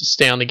expect us to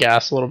stay on the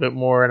gas a little bit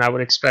more, and I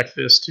would expect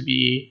this to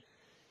be,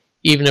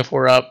 even if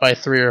we're up by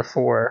 3 or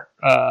 4,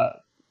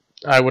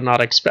 I would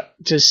not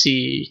expect to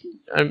see,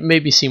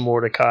 maybe see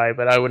Mordecai,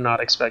 but I would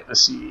not expect to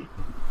see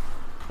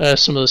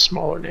some of the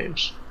smaller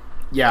names.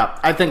 Yeah,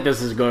 I think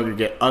this is going to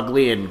get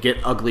ugly and get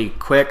ugly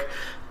quick,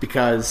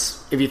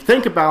 because if you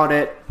think about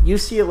it,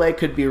 UCLA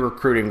could be a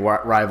recruiting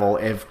rival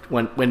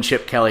when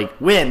Chip Kelly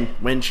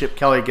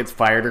gets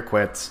fired or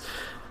quits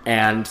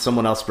and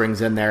someone else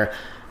brings in there.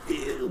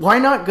 Why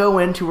not go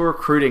into a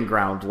recruiting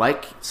ground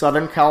like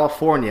Southern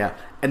California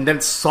and then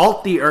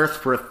salt the earth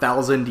for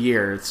 1,000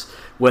 years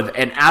with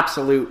an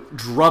absolute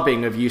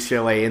drubbing of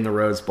UCLA in the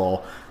Rose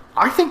Bowl?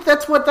 I think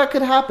that's what that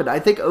could happen. I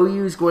think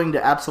OU is going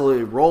to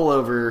absolutely roll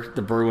over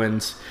the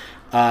Bruins.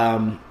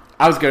 I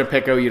was going to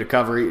pick OU to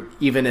cover,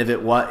 even if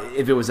it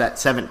was at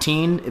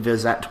 17, if it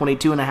was at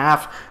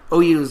 22.5.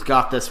 OU's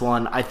got this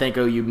one. I think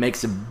OU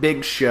makes a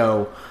big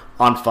show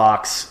on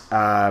Fox,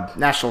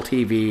 national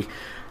TV.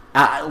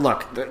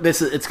 Look,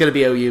 it's going to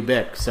be OU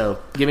big,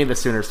 so give me the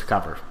Sooners to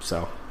cover.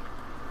 So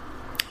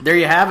there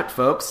you have it,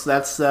 folks.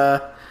 That's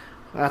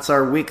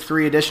our Week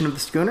 3 edition of the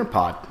Schooner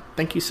Pod.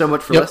 Thank you so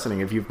much for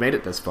listening. If you've made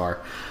it this far,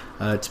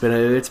 it's been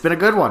a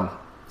good one.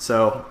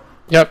 So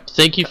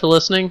thank you for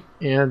listening.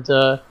 And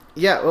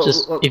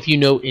if you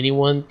know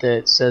anyone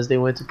that says they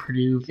went to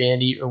Purdue,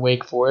 Vandy, or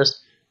Wake Forest,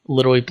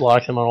 literally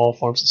block them on all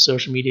forms of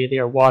social media. They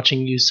are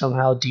watching you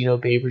somehow. Dino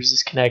Babers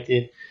is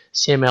connected.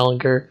 Sam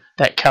Ellinger,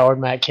 that coward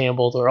Matt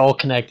Campbell, they're all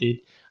connected.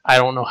 I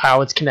don't know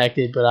how it's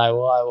connected, but I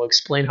will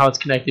explain how it's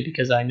connected,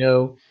 because I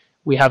know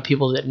we have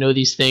people that know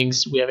these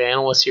things. We have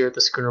analysts here at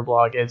the Schooner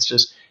Blog. It's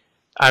just,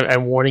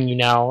 I'm warning you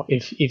now,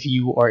 if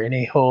you are in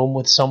a home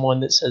with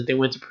someone that says they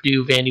went to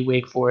Purdue, Vandy,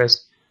 Wake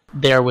Forest,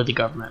 they're with the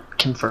government.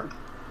 Confirmed.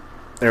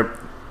 They're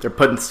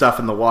putting stuff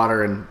in the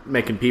water and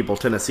making people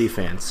Tennessee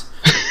fans.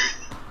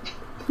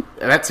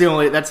 That's the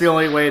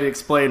only way to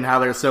explain how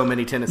there's so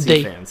many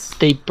Tennessee fans.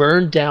 They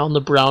burned down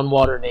the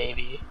Brownwater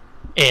Navy,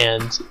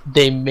 and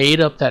they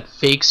made up that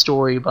fake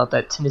story about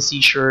that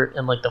Tennessee shirt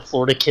and like the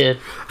Florida kid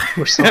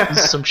or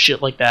some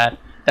shit like that.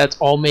 That's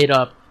all made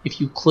up. If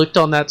you clicked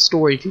on that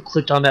story, if you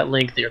clicked on that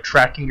link, they're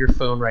tracking your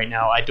phone right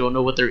now. I don't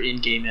know what their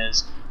end game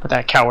is, but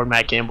that coward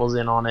Matt Campbell's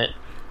in on it.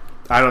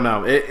 I don't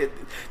know.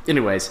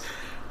 Anyways,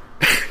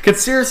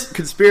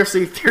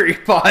 Conspiracy Theory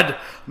Pod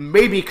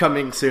may be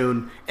coming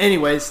soon.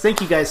 Anyways,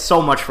 thank you guys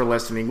so much for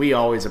listening. We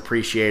always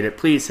appreciate it.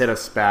 Please hit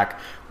us back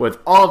with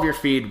all of your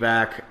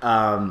feedback.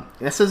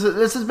 This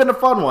has been a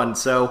fun one.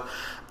 So,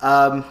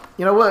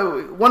 you know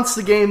what? Once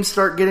the games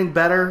start getting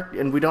better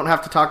and we don't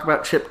have to talk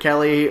about Chip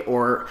Kelly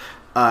or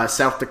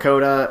South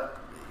Dakota,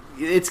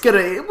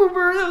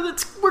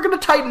 we're gonna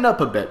tighten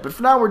up a bit. But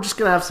for now, we're just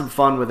gonna have some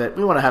fun with it.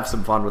 We want to have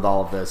some fun with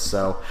all of this.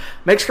 So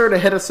make sure to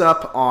hit us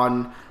up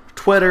on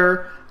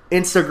Twitter,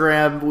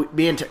 Instagram.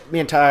 Me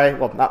and Ty.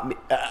 Well, not me.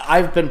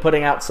 I've been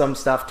putting out some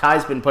stuff.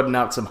 Ty's been putting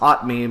out some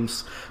hot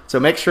memes. So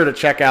make sure to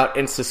check out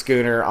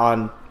Schooner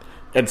on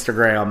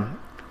Instagram,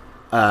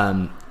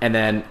 and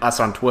then us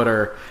on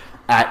Twitter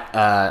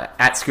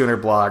at Schooner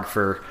Blog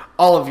for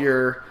all of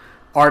your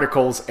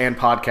articles and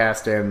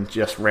podcast and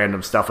just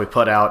random stuff we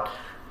put out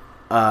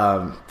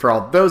for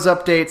all those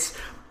updates.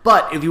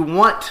 But if you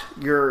want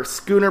your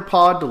Schooner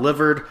Pod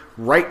delivered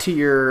right to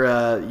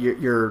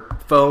your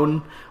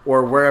phone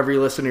or wherever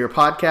you listen to your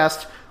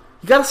podcast,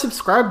 you got to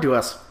subscribe to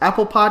us.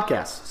 Apple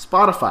Podcasts,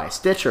 Spotify,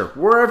 Stitcher,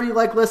 wherever you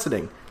like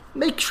listening.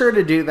 Make sure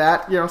to do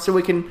that, so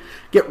we can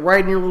get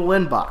right in your little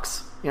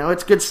inbox.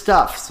 It's good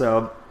stuff,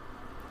 so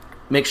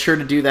make sure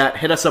to do that.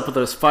 Hit us up with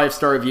those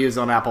 5-star reviews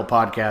on Apple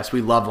Podcasts.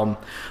 We love them.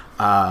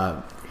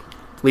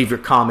 Leave your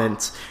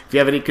comments. If you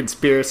have any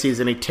conspiracies,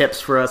 any tips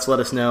for us, let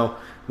us know.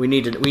 We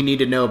need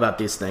to know about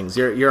these things.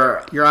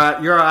 Your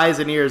eyes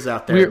and ears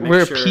out there.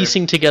 We're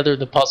piecing together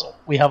the puzzle.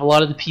 We have a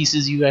lot of the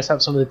pieces. You guys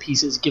have some of the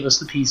pieces. Give us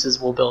the pieces.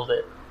 We'll build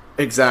it.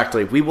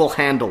 Exactly. We will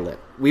handle it.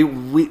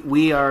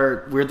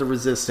 We're the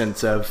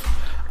resistance of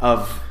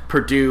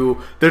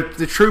Purdue,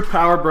 the true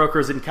power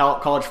brokers in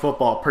college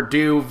football.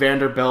 Purdue,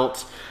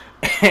 Vanderbilt,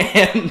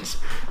 and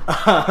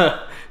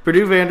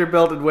Purdue,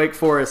 Vanderbilt, and Wake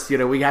Forest.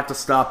 We have to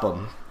stop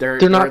them. They're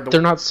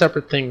not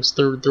separate things.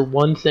 They're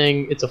one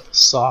thing. It's a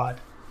facade.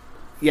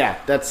 Yeah,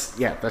 that's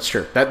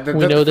true.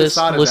 We know this.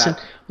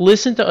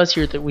 Listen to us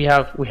here. That we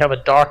have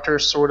a doctor,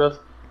 sort of.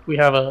 We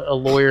have a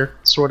lawyer,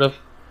 sort of,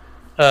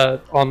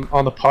 on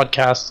the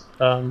podcast.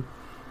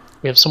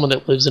 We have someone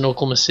that lives in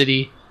Oklahoma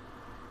City.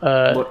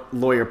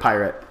 Lawyer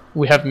pirate.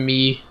 We have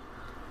me.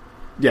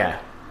 Yeah,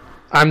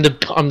 I'm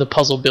the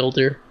puzzle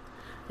builder.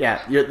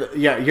 Yeah,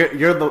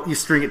 you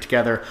string it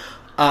together.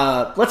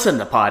 Let's end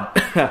the pod.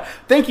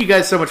 Thank you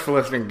guys so much for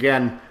listening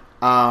again.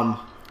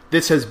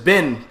 This has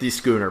been the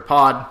Schooner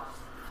Pod.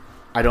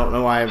 I don't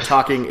know why I'm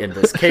talking in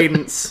this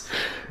cadence,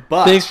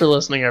 but thanks for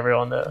listening,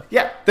 everyone. Though.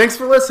 Yeah, thanks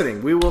for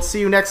listening. We will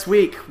see you next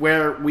week,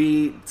 where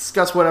we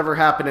discuss whatever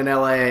happened in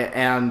LA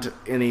and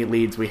any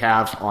leads we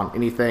have on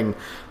anything.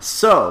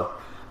 So,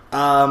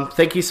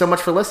 thank you so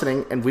much for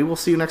listening, and we will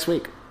see you next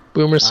week.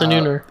 Boomer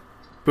Sooner.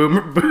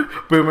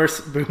 Boomer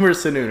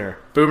Sooner.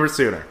 Boomer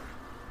Sooner.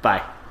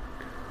 Bye.